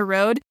met in the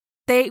road,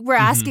 they were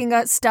asking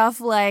us stuff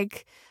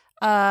like,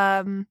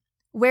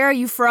 where are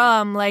you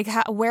from? Like,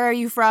 where are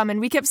you from? And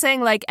we kept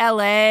saying like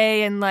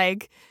LA and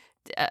like,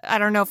 I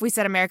don't know if we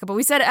said America, but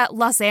we said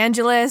Los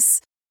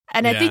Angeles.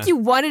 And I think you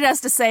wanted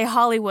us to say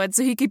Hollywood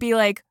so he could be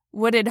like,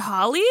 wooded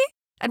Holly?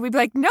 And we'd be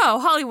like, no,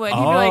 Hollywood. He'd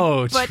be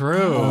like, but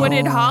true.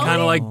 Wooded Holly?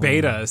 Kind of like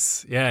bait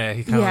us. Yeah,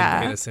 he kind of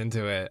like bait us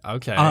into it.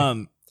 Okay.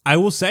 I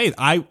will say,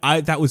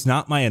 I that was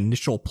not my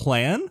initial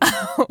plan.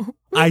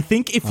 I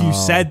think if you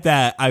said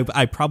that,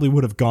 I probably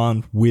would have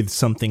gone with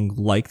something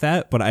like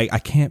that, but I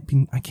can't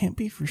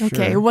be for sure.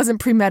 Okay, it wasn't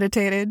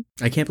premeditated.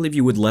 I can't believe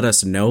you would let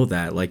us know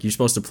that. Like, you're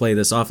supposed to play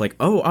this off like,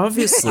 oh,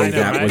 obviously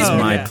that was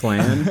my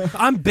plan.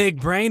 I'm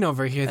big brain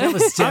over here. That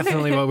was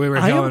definitely what we were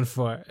going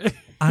for.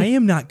 I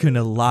am not going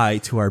to lie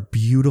to our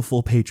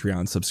beautiful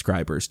Patreon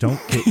subscribers. Don't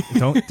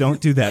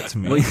do that to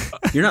me. Well,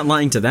 you're not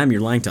lying to them.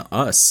 You're lying to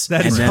us.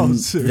 That is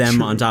also them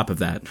true. On top of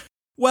that.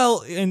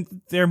 Well,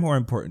 and they're more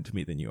important to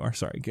me than you are.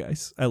 Sorry,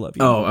 guys. I love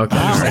you. Oh,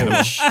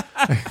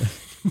 okay.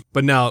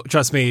 But no,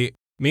 trust me.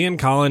 Me and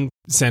Colin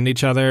send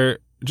each other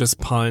just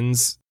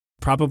puns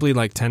probably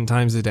like 10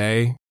 times a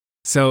day.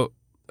 So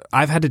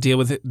I've had to deal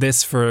with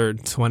this for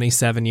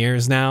 27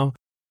 years now.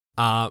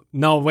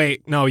 No,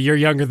 wait. No, you're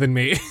younger than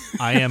me.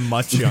 I am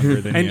much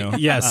younger than you.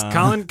 Yes,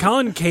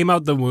 Colin came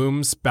out the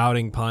womb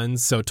spouting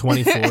puns, so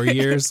 24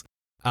 years.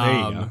 There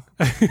you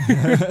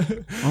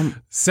go.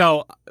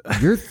 So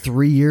you're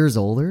 3 years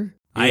older?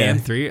 I am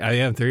 3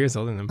 years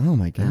older than him. Oh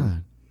my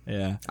god.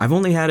 Yeah. I've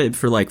only had it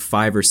for like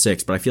 5 or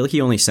 6, but I feel like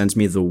he only sends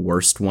me the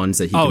worst ones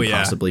that he can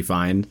possibly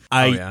find.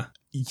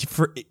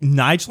 For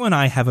Nigel and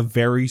I have a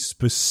very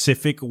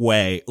specific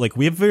way, like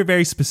we have very,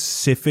 very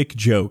specific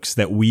jokes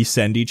that we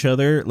send each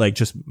other, like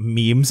just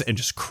memes and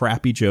just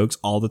crappy jokes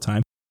all the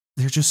time.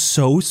 They're just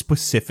so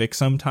specific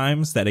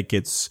sometimes that it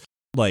gets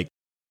like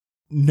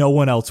no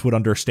one else would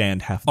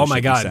understand half the Oh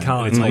my god,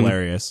 Colin, it's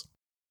hilarious.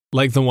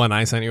 Like the one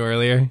I sent you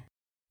earlier.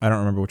 I don't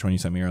remember which one you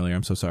sent me earlier.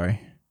 I'm so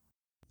sorry.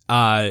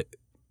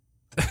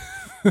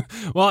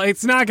 Well,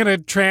 it's not going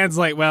to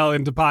translate well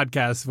into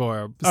podcast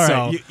form, all so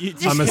right,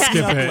 I'm going to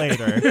skip it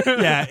later.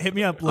 Yeah, hit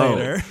me up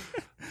later.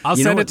 I'll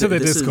send it to the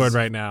Discord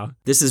right now.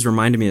 This is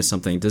reminding me of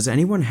something. Does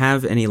anyone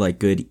have any like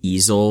good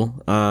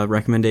easel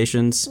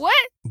recommendations? What?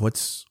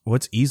 What's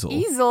easel?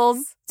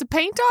 Easels to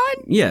paint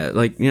on? Yeah,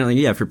 like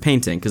for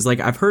painting. Because like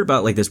I've heard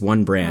about like this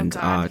one brand.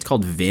 It's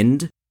called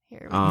Vind.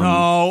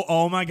 No,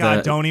 oh my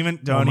god! Don't even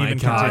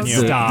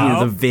continue. Stop.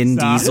 The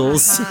Vind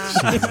easels.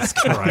 Jesus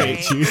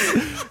Christ!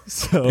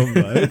 So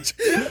much.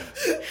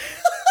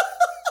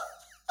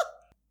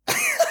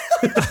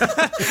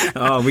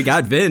 Oh, we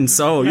got Vince.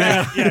 Oh,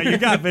 yeah. Yeah, you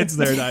got Vince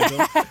there,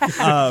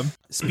 Nigel.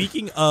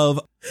 Speaking of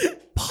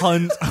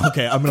puns,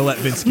 okay, I'm gonna let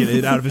Vince get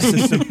it out of his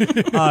system.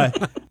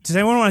 Does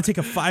anyone want to take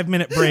a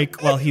 5-minute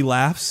break while he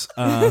laughs?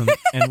 And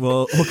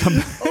we'll come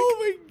back. Oh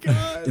my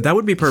god, That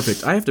would be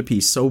perfect. I have to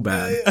pee so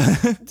bad.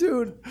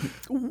 dude!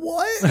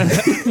 What?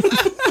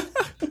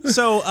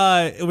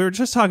 So we were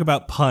just talking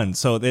about puns.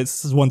 So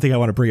this is one thing I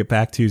want to bring it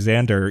back to,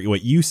 Xander.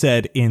 What you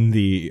said in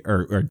the,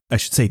 or I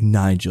should say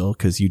Nigel,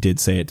 because you did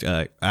say it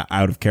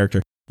out of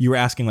character. You were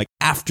asking like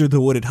after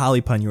the wooded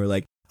holly pun, you were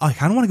like, oh, I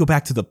kind of want to go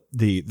back to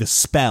the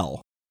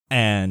spell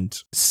and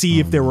see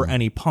if there were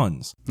any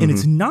puns. And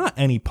it's not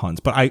any puns,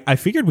 but I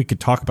figured we could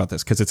talk about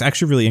this because it's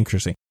actually really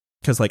interesting.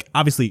 Because like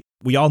obviously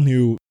we all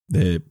knew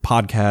the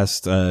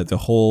podcast, the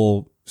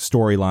whole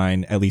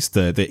storyline, at least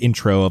the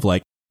intro of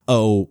like,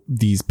 oh,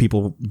 these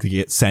people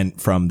get sent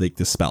from the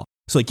spell.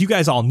 So like you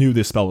guys all knew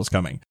this spell was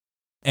coming.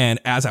 And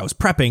as I was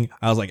prepping,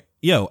 I was like,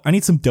 yo, I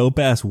need some dope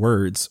ass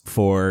words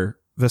for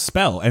the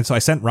spell. And so I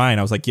sent Ryan,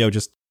 I was like, yo,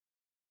 just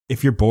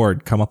if you're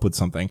bored, come up with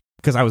something.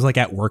 Because I was like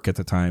at work at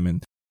the time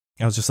and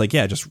I was just like,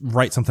 yeah, just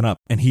write something up.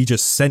 And he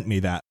just sent me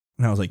that.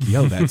 And I was like,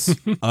 yo, that's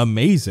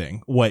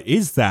amazing. What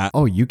is that?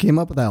 Oh, you came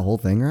up with that whole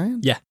thing, Ryan?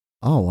 Yeah.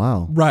 Oh,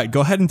 wow. Right.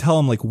 Go ahead and tell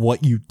him like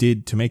what you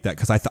did to make that.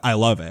 Because I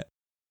love it.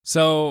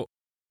 So,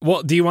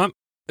 well, do you want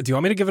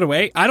me to give it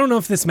away? I don't know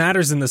if this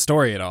matters in the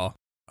story at all.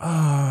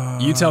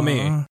 You tell me.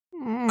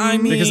 I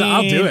mean, because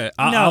I'll do it.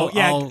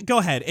 Go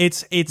ahead.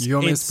 It's. You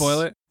want me to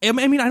spoil it? I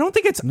mean, I don't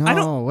think it's.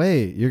 No,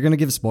 wait. You're gonna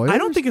give spoilers? I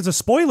don't think it's a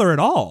spoiler at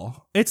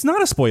all. It's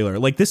not a spoiler.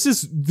 Like this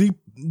is the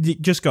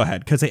just go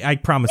ahead because I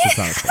promise it's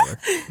not a spoiler.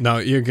 No,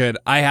 you're good.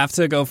 I have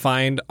to go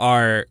find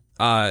our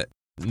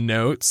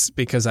notes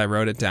because I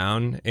wrote it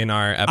down in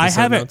our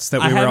episode notes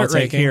that we were all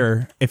taking.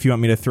 Here, if you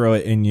want me to throw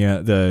it in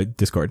the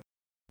Discord.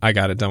 I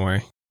got it. Don't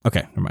worry.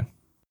 Okay, never mind.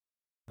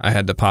 I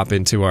had to pop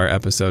into our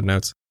episode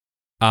notes,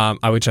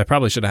 which I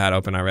probably should have had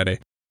open already.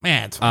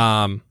 Man,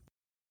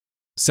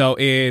 so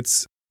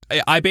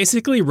I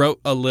basically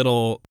wrote a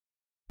little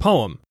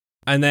poem,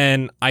 and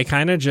then I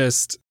kind of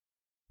just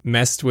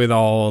messed with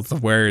all the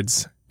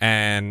words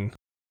and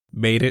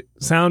made it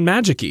sound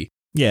magic-y.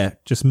 Yeah,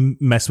 just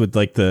mess with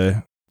like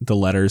the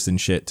letters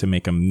and shit to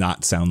make them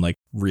not sound like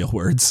real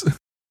words.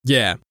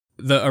 Yeah,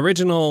 the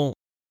original,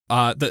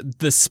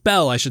 the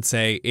spell I should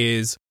say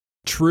is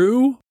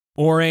True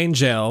or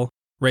Angel,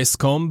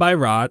 Rescom by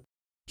Rot,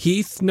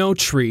 Heath no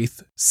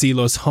Treeth,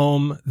 Silos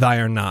home, thy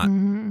are not.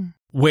 Mm-hmm.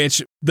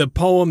 Which the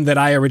poem that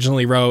I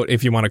originally wrote,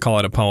 if you want to call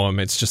it a poem,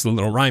 it's just a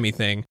little rhymey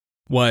thing,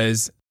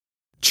 was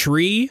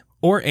tree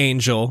or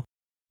angel,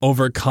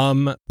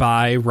 overcome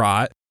by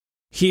rot,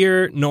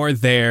 here nor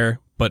there,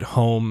 but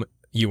home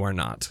you are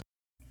not.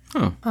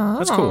 Huh. Oh.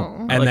 That's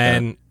cool. And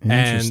then,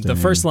 and the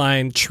first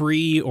line,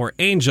 tree or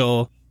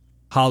angel,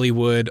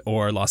 Hollywood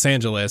or Los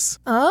Angeles,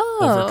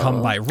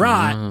 overcome by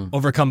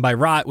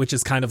rot, which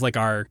is kind of like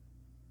our,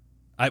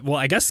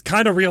 I guess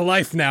kind of real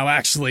life now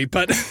actually,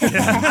 but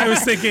I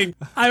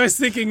was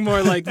thinking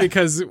more like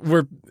because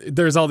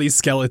there's all these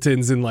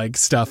skeletons and like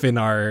stuff in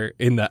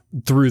the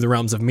through the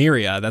realms of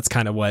Myria. That's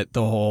kind of what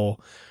the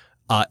whole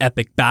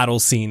epic battle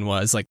scene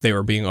was, like they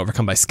were being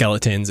overcome by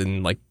skeletons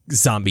and like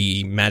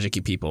zombie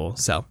magic-y people.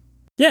 So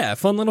yeah,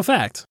 fun little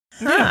fact.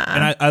 Yeah,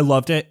 and I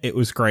loved it. It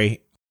was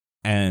great.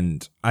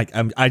 And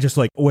I just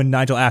like when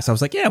Nigel asked, I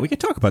was like, yeah, we could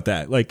talk about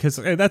that. Like, cause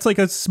that's like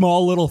a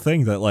small little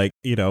thing that like,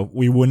 you know,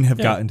 we wouldn't have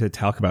gotten to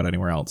talk about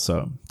anywhere else.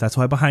 So that's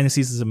why Behind the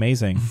Scenes is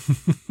amazing.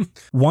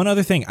 One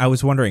other thing I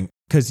was wondering,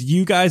 cause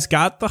you guys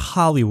got the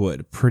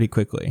Hollywood pretty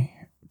quickly.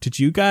 Did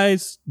you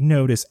guys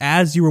notice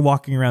as you were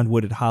walking around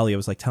Wooded Holly, I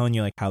was like telling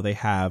you like how they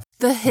have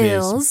the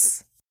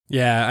hills.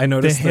 Yeah, I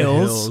noticed the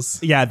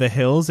hills. Yeah, the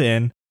hills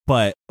in.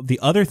 But the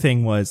other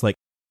thing was like,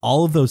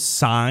 all of those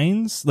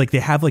signs, like they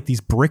have like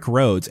these brick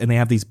roads and they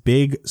have these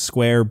big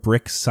square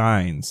brick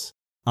signs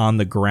on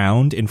the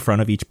ground in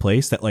front of each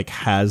place that like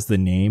has the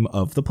name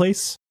of the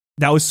place.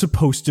 That was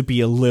supposed to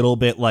be a little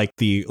bit like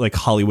the like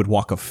Hollywood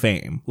Walk of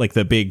Fame, like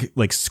the big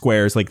like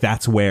squares, like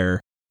that's where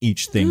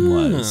each thing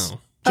was.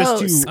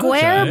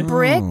 Square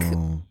brick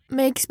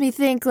makes me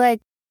think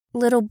like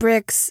little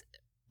bricks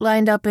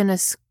lined up in a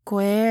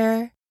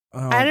square.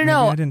 Oh, I don't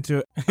know.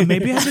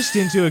 Maybe I just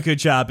didn't do a good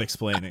job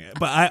explaining it.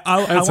 But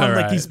I wanted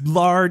like these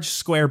large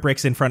square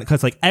bricks in front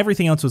because like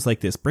everything else was like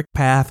this brick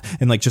path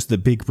and like just the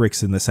big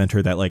bricks in the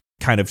center that like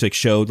kind of like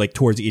showed like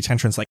towards each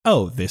entrance like,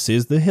 oh, this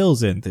is the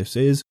Hills Inn, this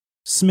is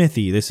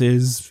Smithy, this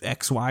is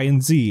X, Y,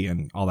 and Z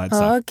and all that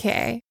stuff.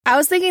 Okay. I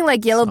was thinking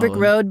like Yellow Brick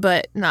Road,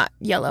 but not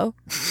yellow.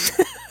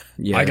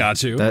 Yeah, I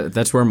got you.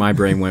 That's where my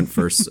brain went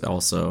first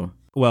also.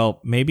 Well,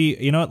 maybe,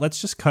 you know what, let's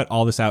just cut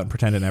all this out and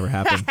pretend it never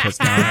happened because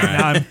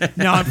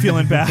now I'm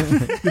feeling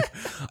bad.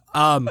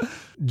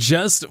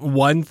 Just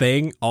one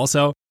thing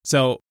also.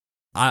 So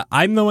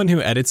I'm the one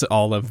who edits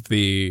all of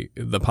the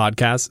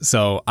podcast.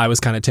 So I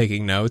was kind of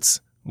taking notes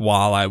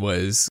while I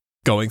was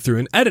going through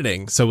and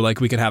editing. So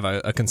like we could have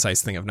a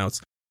concise thing of notes.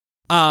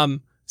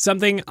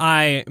 Something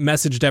I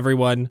messaged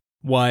everyone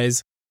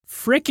was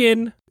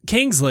frickin'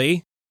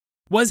 Kingsley.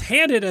 was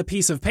handed a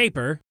piece of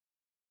paper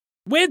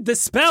with the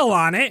spell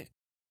on it,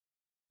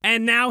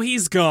 and now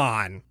he's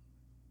gone.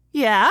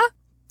 Yeah.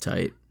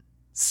 Tight.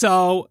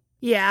 So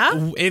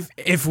Yeah.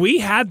 if we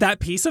had that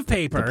piece of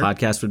paper, The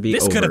podcast would be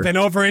this over. could have been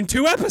over in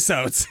 2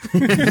 episodes.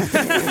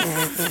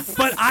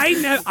 But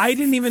I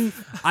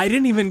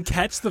didn't even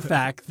catch the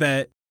fact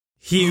that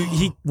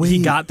he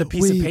got the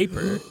piece of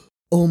paper.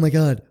 Oh my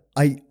god.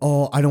 I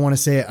don't want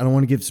to say it. I don't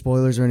want to give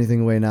spoilers or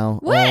anything away now.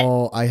 What?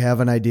 Oh, I have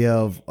an idea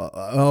of.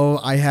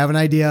 I have an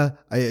idea.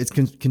 It's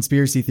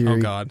conspiracy theory.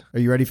 Oh god. Are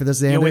you ready for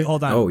this, Xander? Yeah, wait,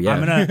 hold on. Oh,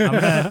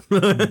 yeah.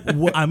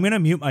 I'm gonna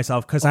mute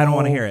myself because I don't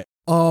want to hear it.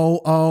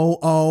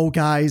 Oh,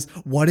 guys!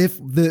 What if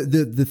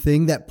the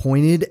thing that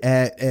pointed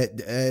at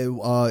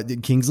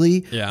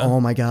Kingsley? Yeah. Oh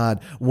my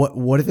God!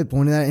 What if it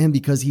pointed at him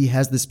because he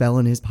has the spell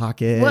in his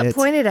pocket? What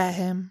pointed at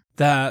him?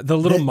 The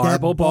little That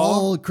marble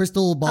ball.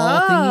 crystal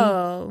ball thingy.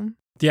 Oh.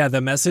 Yeah,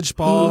 the message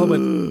ball.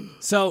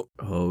 So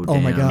Oh, Oh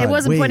my damn. God. It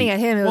wasn't wait. pointing at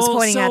him. It was Well,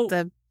 pointing so- at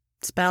the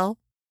spell.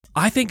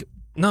 I think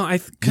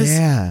because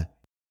Yeah.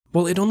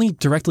 well, it only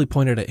directly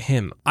pointed at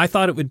him. I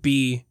thought it would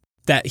be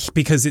that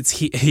because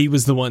he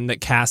was the one that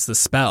cast the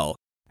spell,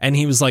 and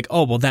he was like,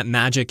 oh well, that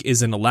magic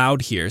isn't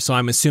allowed here. So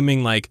I'm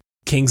assuming like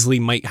Kingsley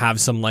might have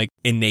some like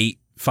innate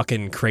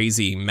fucking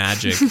crazy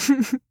magic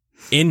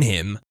in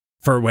him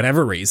for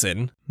whatever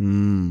reason,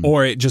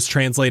 or it just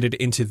translated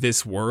into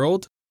this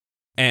world.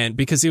 And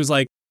because he was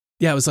like,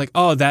 yeah, it was like,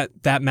 oh, that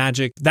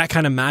magic, that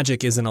kind of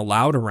magic isn't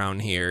allowed around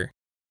here.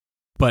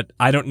 But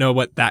I don't know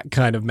what that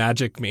kind of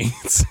magic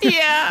means.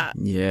 Yeah.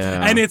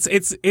 Yeah. And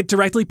it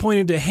directly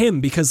pointed to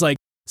him because like,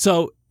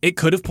 so it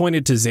could have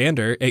pointed to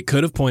Xander. It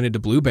could have pointed to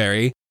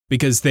Blueberry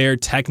because they're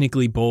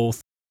technically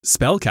both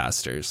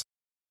spellcasters.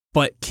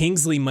 But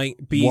Kingsley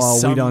might be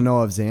Well, we don't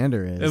know if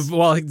Xander is.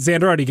 Well,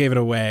 Xander already gave it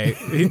away.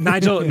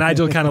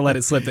 Nigel kind of let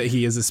it slip that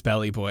he is a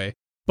spelly boy.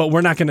 But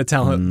we're not going to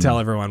tell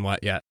everyone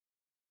what yet.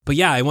 But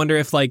yeah, I'm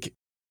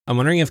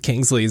wondering if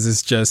Kingsley's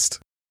is just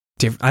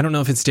I don't know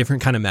if it's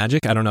different kind of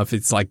magic. I don't know if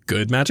it's like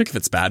good magic, if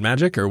it's bad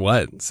magic or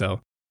what. So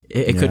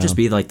it could just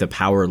be like the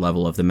power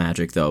level of the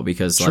magic though,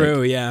 because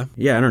true, like, yeah.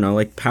 Yeah, I don't know.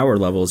 Like power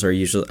levels are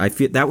usually. I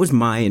feel that was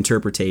my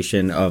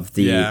interpretation of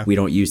the. We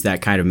don't use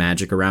that kind of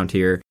magic around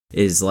here.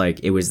 Is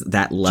like it was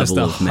that level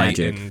of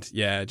magic.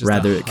 Just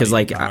rather because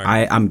like power.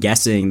 I'm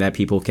guessing that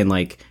people can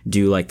like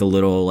do like the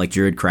little like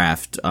druid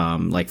craft,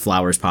 like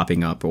flowers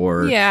popping up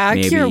or Yeah,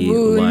 maybe cure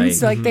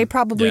wounds. Like they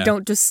probably Yeah.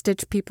 don't just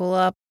stitch people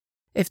up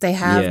if they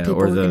have Yeah, people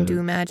or who the- can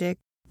do magic.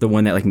 the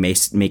one that like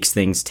makes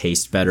things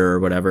taste better or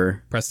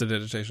whatever.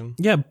 Prestidigitation.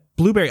 Yeah,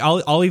 Blueberry.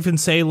 I'll even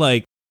say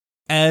like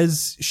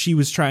as she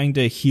was trying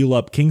to heal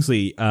up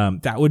Kingsley,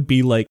 that would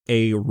be like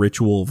a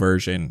ritual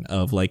version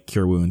of like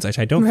cure wounds, which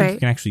I don't think Right. you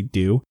can actually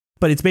do.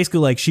 But it's basically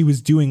like she was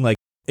doing like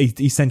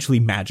essentially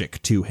magic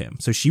to him.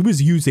 So she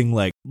was using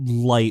like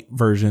light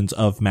versions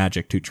of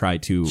magic to try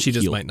to She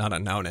just heal. might not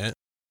have known it.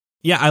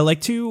 Yeah, I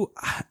like to.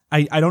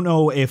 I don't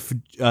know if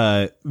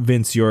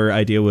Vince, your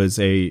idea was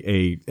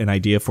an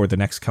idea for the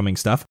next coming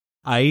stuff.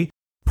 I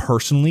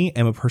personally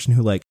am a person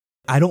who like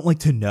I don't like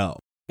to know.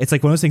 It's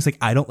like one of those things like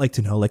I don't like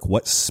to know like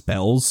what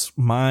spells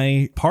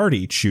my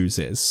party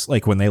chooses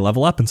like when they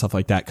level up and stuff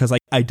like that because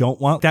like I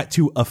don't want that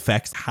to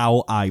affect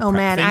how I. Oh prep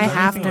man, things I or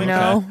have anything to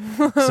like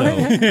know.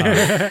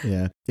 that. So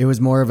Yeah, it was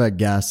more of a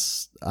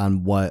guess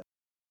on what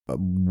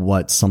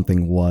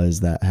something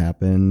was that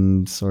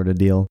happened, sort of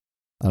deal.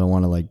 I don't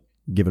want to like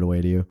give it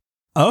away to you.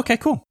 okay,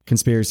 cool.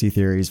 Conspiracy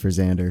theories for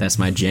Xander. That's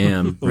my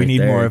jam. We right need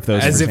there. more of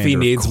those. As for if he Xander, of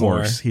needs more.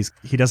 course.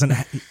 He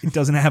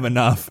doesn't have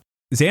enough.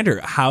 Xander,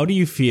 how do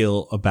you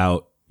feel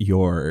about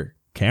your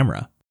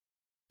camera?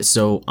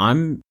 So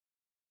I'm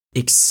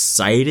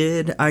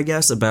excited, I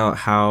guess, about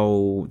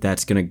how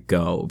that's going to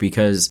go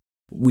because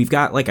we've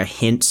got like a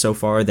hint so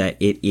far that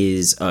it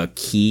is a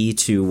key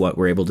to what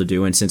we're able to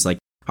do. And since like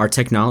our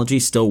technology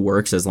still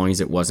works as long as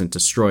it wasn't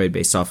destroyed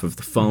based off of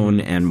the phone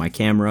and my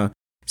camera.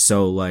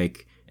 So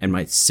like, and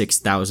my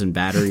 6,000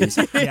 batteries.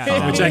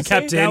 Yeah, Which I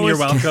kept in. You're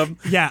welcome.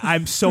 Yeah,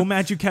 I'm so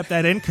mad you kept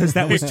that in because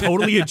that was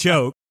totally a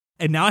joke.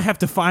 And now I have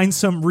to find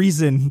some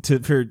reason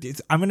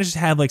I'm going to just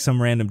have like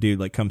some random dude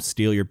like come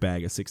steal your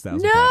bag of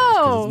 6,000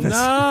 No. batteries. 'Cause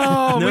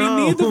No, No.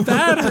 we need the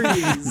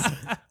batteries.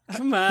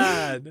 Come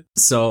on.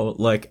 So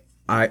like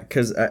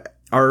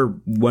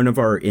one of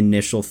our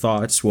initial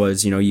thoughts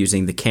was,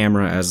 using the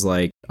camera as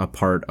like a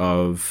part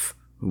of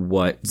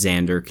what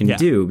Xander can Yeah.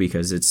 do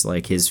because it's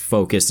like his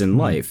focus in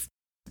life.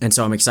 And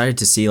so I'm excited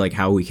to see like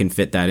how we can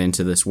fit that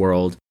into this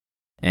world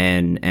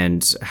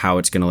and how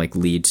it's going to like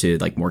lead to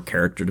like more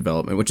character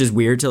development, which is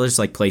weird to just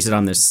like place it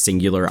on this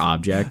singular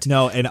object.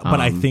 No, but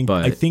I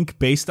think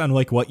based on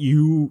like what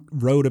you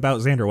wrote about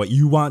Xander, what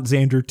you want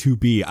Xander to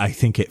be, I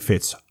think it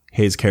fits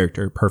his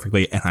character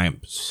perfectly, and I am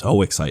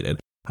so excited.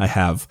 I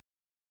have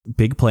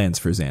big plans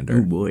for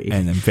Xander, Oh, boy.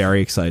 and I'm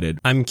very excited.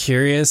 I'm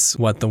curious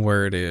what the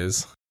word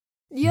is.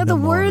 Yeah, the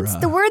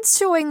words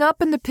showing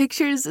up in the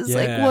pictures is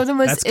like Yeah, one of the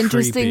most that's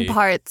interesting creepy.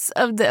 parts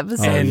of the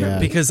episode. And yeah.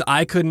 because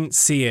I couldn't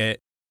see it,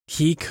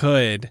 he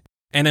could.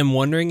 And I'm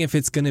wondering if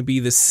it's going to be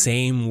the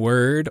same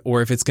word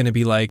or if it's going to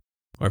be like,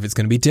 or if it's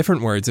going to be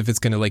different words, if it's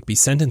going to like be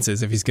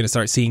sentences, if he's going to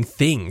start seeing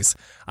things.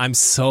 I'm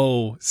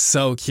so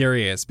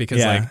curious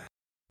because like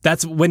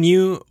that's when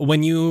you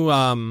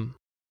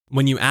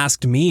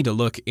asked me to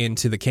look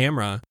into the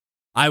camera,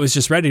 I was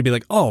just ready to be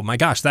like, oh my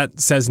gosh,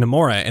 that says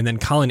Namora. And then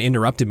Colin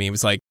interrupted me. He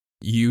was like,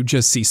 you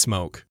just see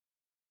smoke.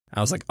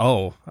 I was like,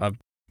 oh,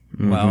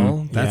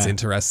 well, that's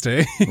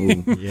interesting.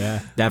 Ooh,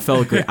 that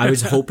felt great. I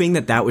was hoping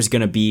that was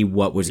going to be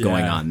what was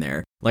going on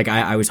there. Like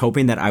I was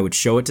hoping that I would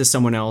show it to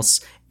someone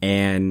else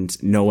and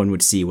no one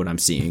would see what I'm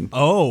seeing.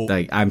 Oh,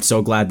 like I'm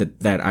so glad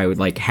that I would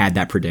like had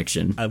that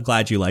prediction. I'm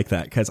glad you like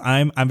that because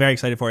I'm very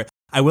excited for it.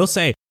 I will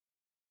say,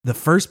 the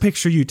first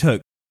picture you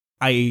took,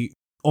 I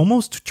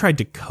almost tried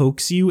to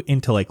coax you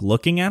into like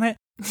looking at it,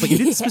 but you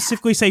didn't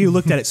specifically say you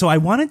looked at it. So I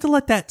wanted to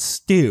let that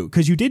stew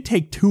because you did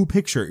take 2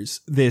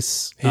 pictures. He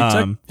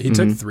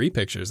took 3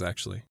 pictures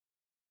actually.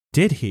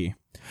 Did he?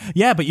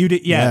 Yeah, but you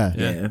did.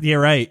 Yeah. You're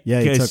right.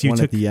 Yeah, he took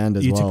one at the end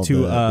as well. Took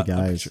 2 the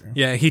guys.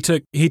 Yeah, he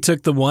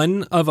took the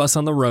one of us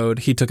on the road.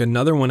 He took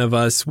another one of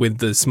us with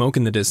the smoke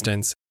in the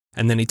distance,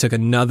 and then he took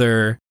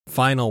another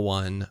final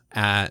one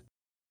at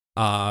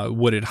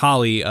Wooded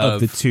Holly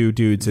of the 2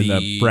 dudes in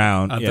the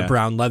brown the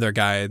brown leather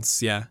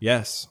guides. Yeah.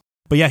 Yes.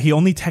 But yeah, he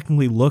only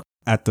technically looked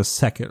at the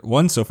second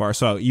one so far,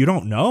 so you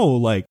don't know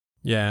like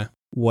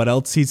what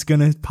else he's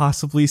gonna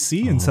possibly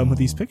see in some of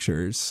these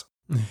pictures.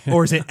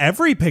 Or is it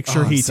every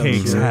picture he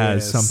takes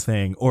has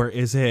something? Or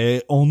is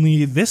it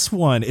only this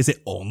one? Is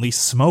it only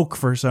smoke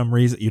for some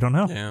reason? You don't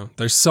know. Yeah,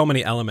 there's so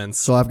many elements.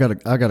 So I've got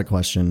a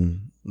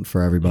question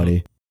for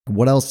everybody.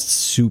 What else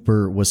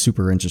was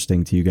super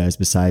interesting to you guys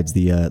besides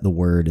the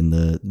word and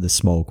the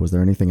smoke? Was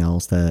there anything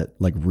else that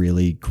like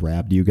really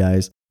grabbed you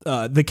guys?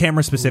 The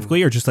camera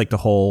specifically, or just like the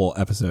whole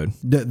episode?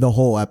 The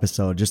whole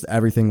episode, just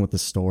everything with the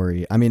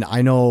story. I mean,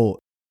 I know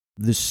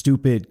the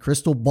stupid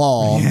crystal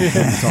ball that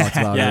we talked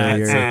about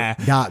earlier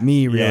got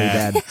me really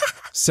bad.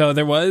 So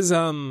there was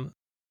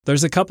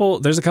there's a couple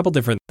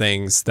different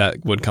things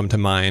that would come to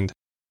mind.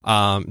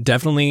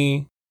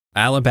 Definitely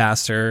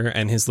Alabaster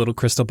and his little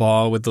crystal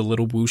ball with the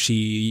little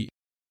whooshy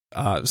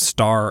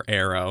star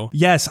arrow.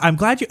 Yes, I'm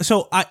glad you.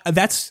 So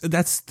that's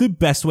the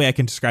best way I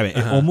can describe it.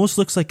 It almost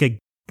looks like a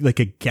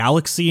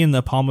galaxy in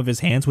the palm of his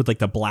hands with like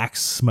the black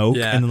smoke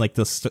and then like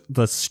the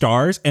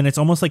stars, and it's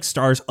almost like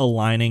stars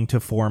aligning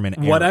to form an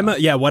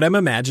arrow. What I'm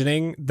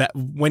imagining, that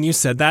when you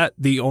said that,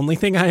 the only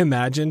thing I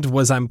imagined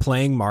was I'm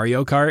playing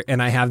Mario Kart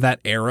and I have that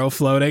arrow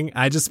floating.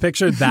 I just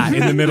pictured that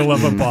in the middle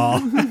of a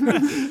ball.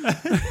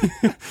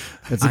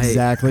 That's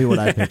exactly what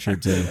I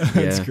pictured too.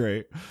 That's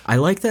great. I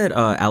like that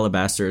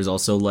Alabaster is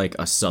also like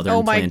a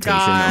southern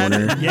plantation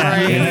owner.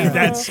 Yeah,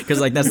 that's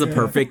because like that's the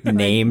perfect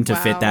name to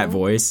fit that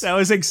voice. That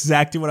was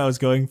exactly what I was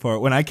going for.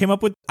 When I came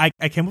up with I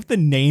came up with the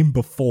name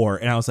before,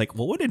 and I was like,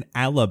 what would an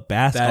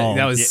Alabaster?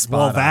 That was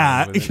spot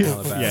on with an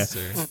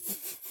Alabaster.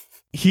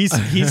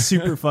 He's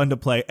super fun to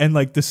play, and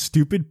like the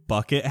stupid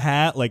bucket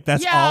hat, like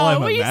that's all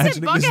I'm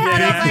imagining. Bucket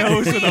hat,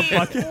 I'm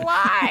like,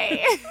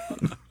 why?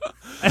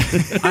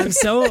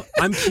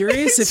 I'm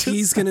curious if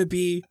he's gonna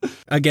be,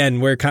 again,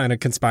 we're kind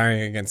of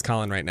conspiring against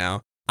Colin right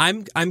now.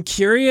 I'm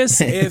curious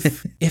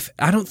if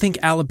I don't think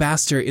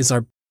Alabaster is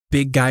our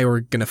big guy we're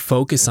gonna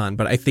focus on,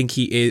 but I think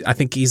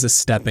he's a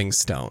stepping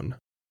stone.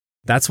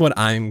 That's what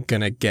I'm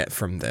gonna get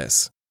from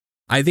this.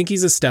 I think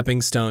he's a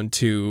stepping stone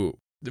to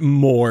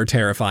more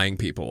terrifying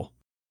people.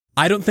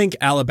 I don't think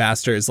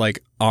Alabaster is like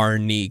our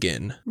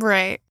Negan.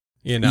 Right.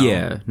 You know?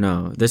 Yeah,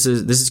 no. This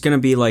is gonna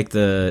be like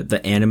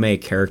the anime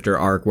character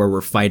arc where we're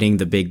fighting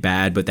the big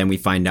bad, but then we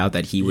find out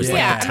that he was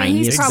like the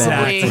tiniest he's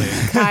probably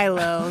bad.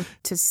 Kylo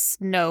to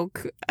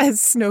Snoke, as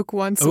Snoke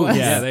once was.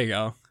 Yeah, there you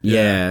go.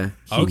 Yeah.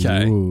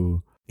 Okay.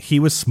 Ooh. He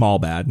was small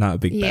bad, not a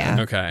big bad.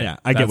 Okay. Yeah,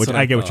 I get what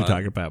you're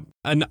talking about.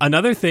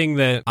 Another thing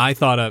that I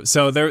thought of,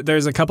 so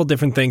there's a couple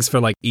different things for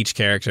like each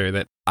character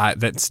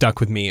that stuck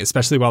with me,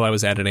 especially while I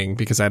was editing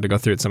because I had to go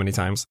through it so many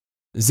times.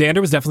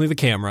 Xander was definitely the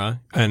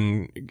camera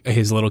and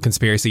his little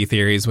conspiracy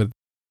theories with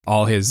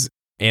all his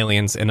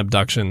aliens and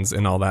abductions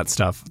and all that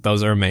stuff.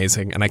 Those are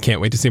amazing, and I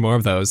can't wait to see more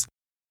of those.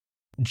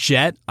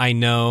 Jet, I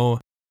know,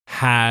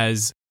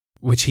 has,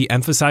 which he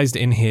emphasized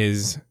in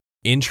his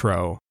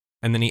intro,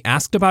 and then he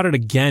asked about it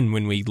again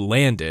when we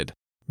landed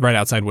right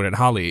outside Wooded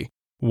Holly,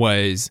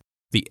 was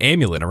the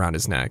amulet around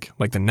his neck,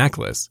 like the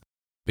necklace,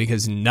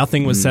 because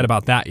nothing was said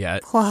about that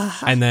yet.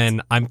 What? And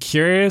then I'm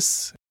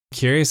curious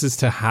as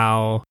to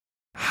how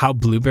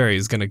Blueberry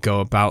is going to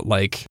go about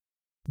like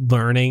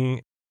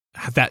learning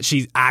that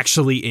she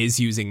actually is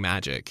using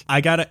magic.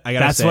 I gotta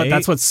say,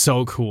 that's what's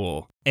so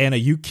cool. Anna,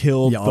 you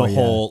killed the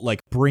whole like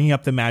bringing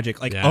up the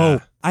magic. Like, I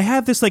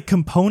have this like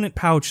component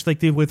pouch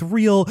like with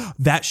real.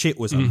 That shit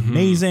was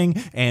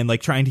amazing, and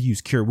like trying to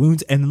use cure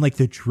wounds, and then like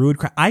the druid.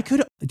 I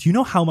could. Do you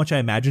know how much I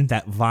imagined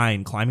that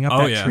vine climbing up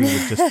that tree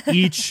with just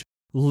each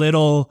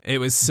little. It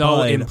was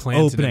so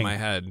implanted in my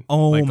head.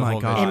 Oh like my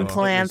god!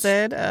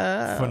 Implanted.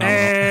 Stop.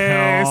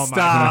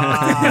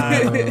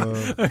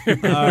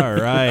 All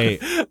right.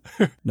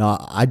 No,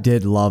 I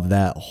did love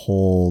that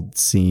whole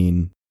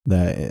scene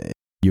that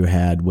you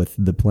had with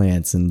the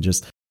plants and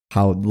just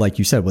how, like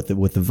you said, with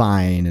the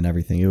vine and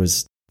everything, it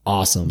was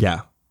awesome.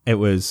 Yeah, it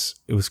was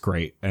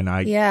great. And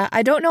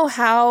I don't know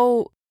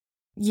how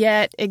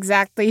yet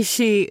exactly does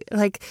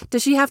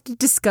she have to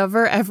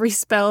discover every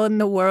spell in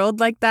the world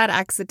like that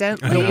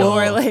accidentally?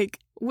 Or like,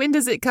 when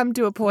does it come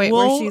to a point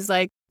where she's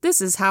like,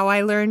 this is how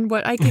I learn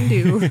what I can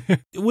do?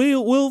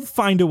 We'll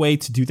find a way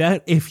to do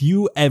that. If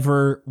you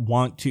ever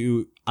want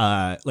to,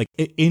 like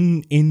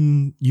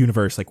in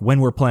universe, like when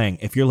we're playing,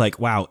 if you're like,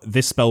 wow,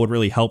 this spell would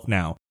really help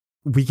now,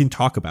 we can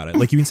talk about it.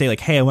 Like you can say like,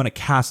 hey, I want to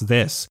cast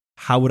this.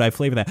 How would I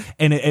flavor that?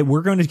 And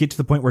we're going to get to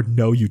the point where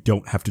no, you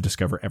don't have to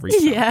discover every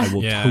spell. Yeah. I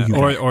will tell you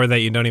that. Or that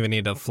you don't even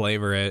need to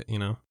flavor it, you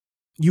know?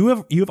 You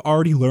have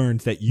already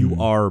learned that you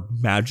are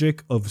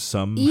magic of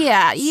some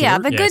Yeah.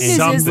 sort. The good news is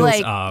Something's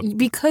like, up.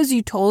 because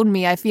you told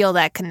me, I feel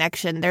that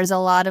connection. There's a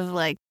lot of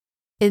like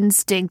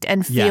instinct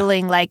and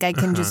feeling like I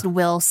can just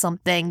will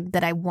something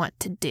that I want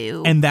to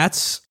do. And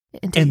that's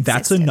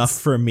enough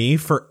for me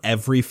for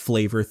every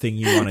flavor thing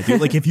you want to do.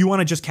 Like if you want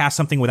to just cast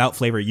something without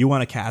flavor, you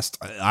want to cast,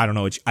 I don't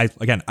know what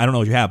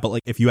you have, but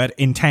like if you had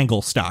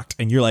Entangle stocked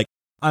and you're like,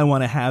 I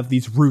want to have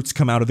these roots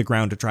come out of the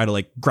ground to try to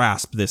like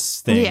grasp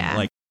this thing. Yeah.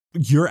 Like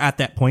you're at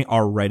that point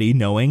already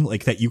knowing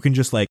like that you can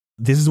just like,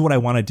 this is what I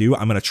want to do.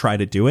 I'm going to try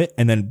to do it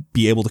and then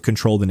be able to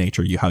control the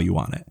nature how you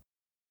want it,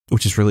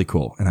 which is really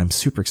cool. And I'm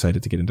super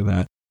excited to get into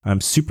that. I'm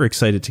super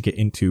excited to get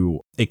into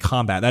a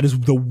combat. That is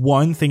the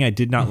one thing I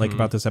did not like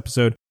about this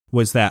episode,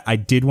 was that I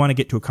did want to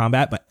get to a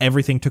combat, but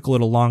everything took a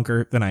little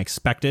longer than I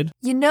expected.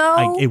 You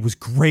know? It was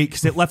great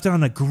because it left it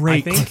on a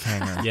great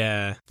cliffhanger.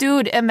 Yeah.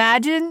 Dude,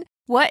 imagine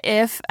what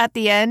if at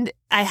the end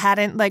I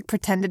hadn't like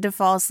pretended to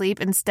fall asleep.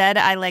 Instead,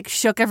 I like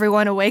shook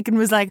everyone awake and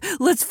was like,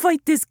 let's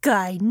fight this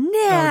guy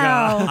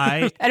now. Oh,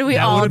 God. And we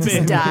all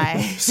just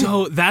die.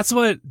 So that's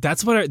where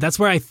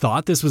I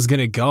thought this was going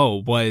to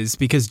go, was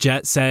because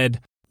Jet said,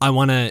 I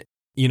want to,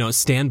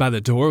 stand by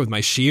the door with my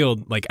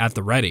shield, like at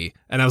the ready.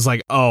 And I was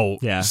like, oh,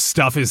 yeah,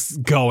 stuff is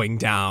going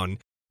down.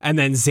 And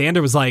then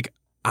Xander was like,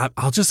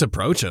 I'll just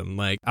approach him.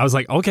 Like, I was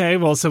like, okay,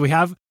 well, so we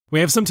have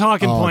some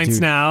talking points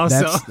now.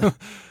 So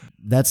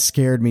that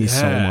scared me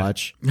so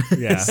much.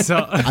 Yeah.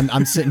 So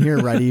I'm sitting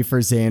here ready for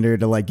Xander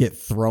to like get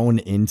thrown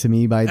into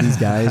me by these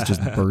guys,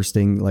 just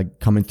bursting, like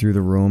coming through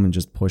the room and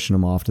just pushing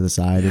them off to the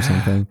side or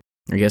something.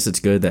 I guess it's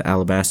good that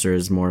Alabaster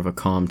is more of a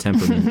calm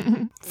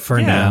temperament. For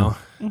now.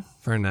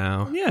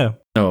 Yeah.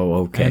 Oh,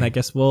 okay. And I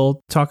guess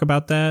we'll talk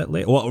about that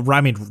later. Well,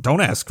 I mean, don't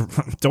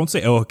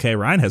say, oh, okay,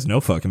 Ryan has no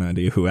fucking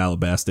idea who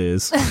Alabaster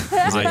is.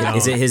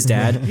 Is it his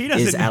dad?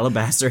 Is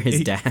Alabaster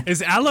his dad?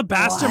 Is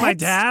Alabaster my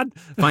dad?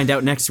 Find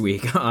out next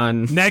week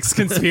on Next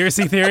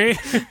Conspiracy Theory.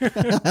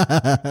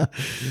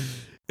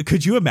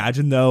 Could you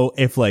imagine, though,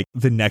 if, like,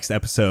 the next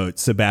episode,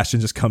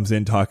 Sebastian just comes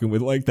in talking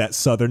with, like, that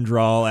southern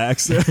drawl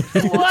accent?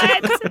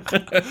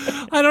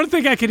 What? I don't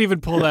think I could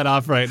even pull that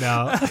off right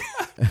now.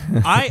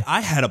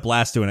 I had a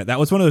blast doing it. That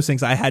was one of those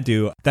things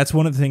that's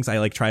one of the things I,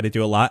 like, try to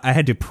do a lot. I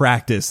had to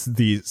practice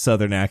the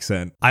southern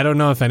accent. I don't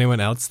know if anyone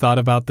else thought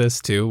about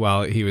this, too,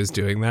 while he was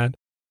doing that.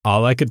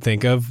 All I could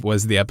think of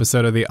was the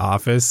episode of The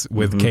Office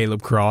with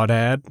Caleb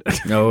Crawdad.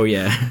 Oh,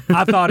 yeah.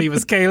 I thought he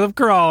was Caleb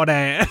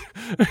Crawdad.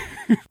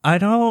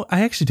 I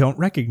actually don't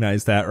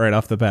recognize that right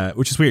off the bat,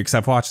 which is weird because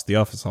I've watched The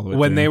Office all the way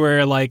when through. they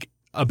were like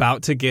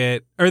about to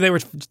get, or they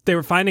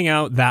were finding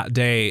out that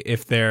day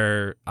if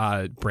their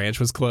branch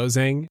was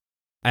closing,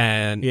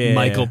 and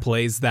Michael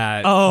plays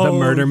that the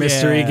murder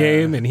mystery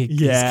game, and he's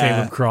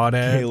Caleb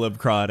Crawdad. Caleb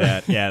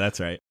Crawdad. Yeah, that's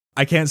right.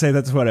 I can't say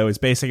that's what I was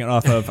basing it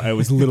off of. I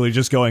was literally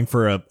just going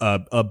for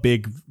a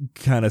big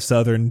kind of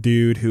southern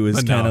dude who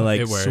is kind of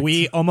like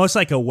sweet, almost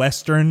like a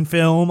Western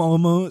film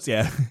almost.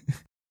 Yeah.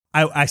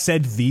 I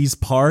said these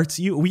parts.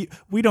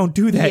 We don't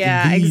do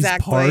that in these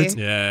parts.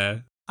 Yeah.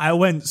 I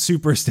went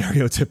super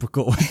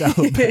stereotypical with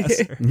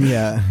Alabaster.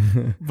 Yeah.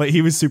 But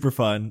he was super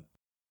fun.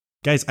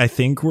 Guys, I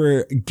think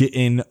we're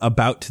getting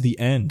about to the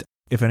end.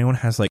 If anyone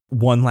has like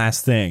one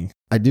last thing.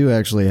 I do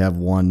actually have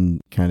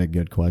one kind of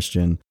good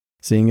question.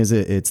 Seeing as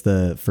it's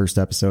the first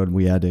episode,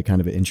 we had to kind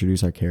of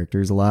introduce our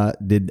characters a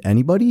lot. Did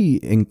anybody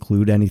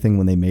include anything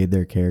when they made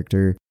their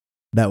character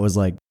that was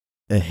like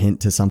a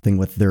hint to something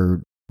with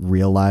their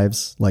real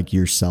lives, like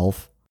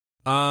yourself?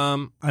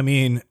 I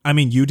mean,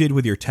 you did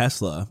with your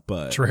Tesla,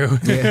 but true.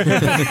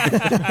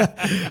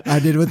 I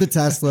did with the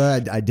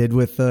Tesla. I did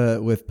with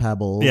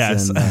Pebbles.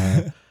 Yes.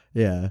 And,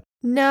 yeah.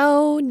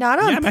 No, not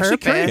on I'm purpose. actually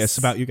curious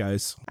about you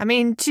guys. I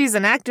mean, she's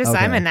an actress. Okay.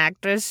 I'm an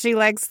actress. She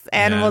likes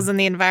animals in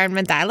the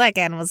environment. I like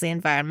animals in the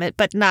environment,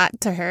 but not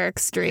to her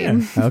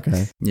extreme. Yeah.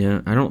 Okay.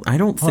 Yeah, I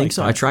don't think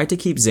so. I tried to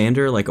keep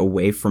Xander like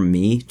away from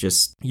me.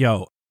 Just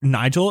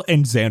Nigel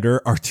and Xander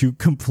are two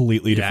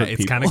completely different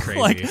people. It's kind of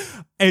crazy.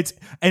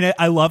 Like,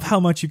 I love how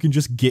much you can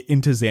just get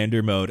into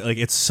Xander mode. Like,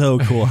 it's so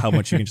cool how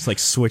much you can just like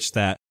switch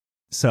that.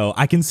 So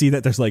I can see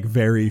that there's like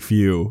very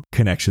few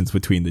connections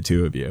between the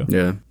two of you.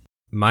 Yeah.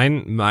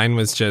 Mine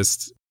was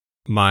just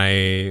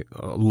my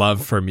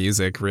love for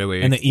music,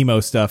 really. And the emo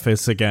stuff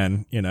is,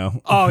 again,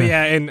 Oh,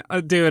 yeah. And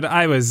dude,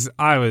 I was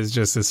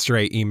just a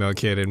straight emo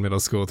kid in middle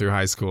school through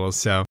high school.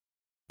 So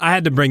I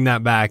had to bring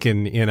that back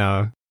and,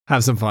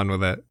 have some fun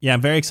with it. Yeah,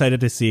 I'm very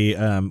excited to see.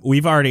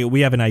 We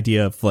have an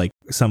idea of like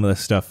some of the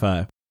stuff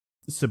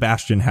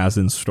Sebastian has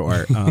in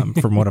store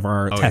from one of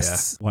our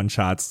tests, one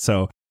shots.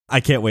 So I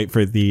can't wait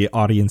for the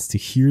audience to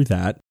hear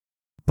that.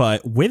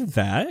 But with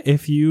that,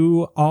 if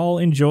you all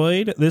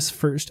enjoyed this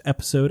first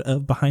episode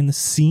of Behind the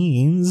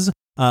Scenes,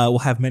 we'll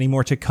have many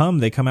more to come.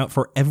 They come out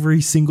for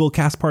every single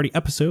Cast Party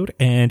episode,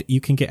 and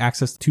you can get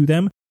access to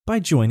them by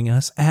joining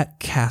us at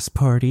Cast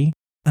Party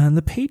on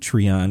the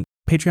Patreon,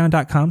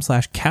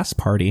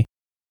 patreon.com/castparty.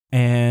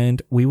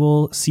 And we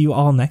will see you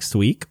all next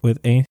week with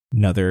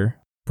another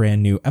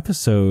brand new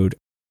episode.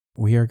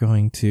 We are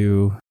going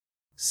to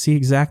see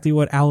exactly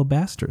what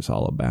Alabaster's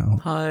all about.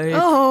 Hi.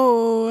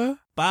 Oh.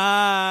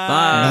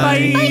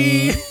 Bye.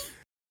 Bye.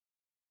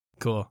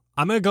 Cool.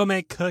 I'm going to go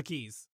make cookies.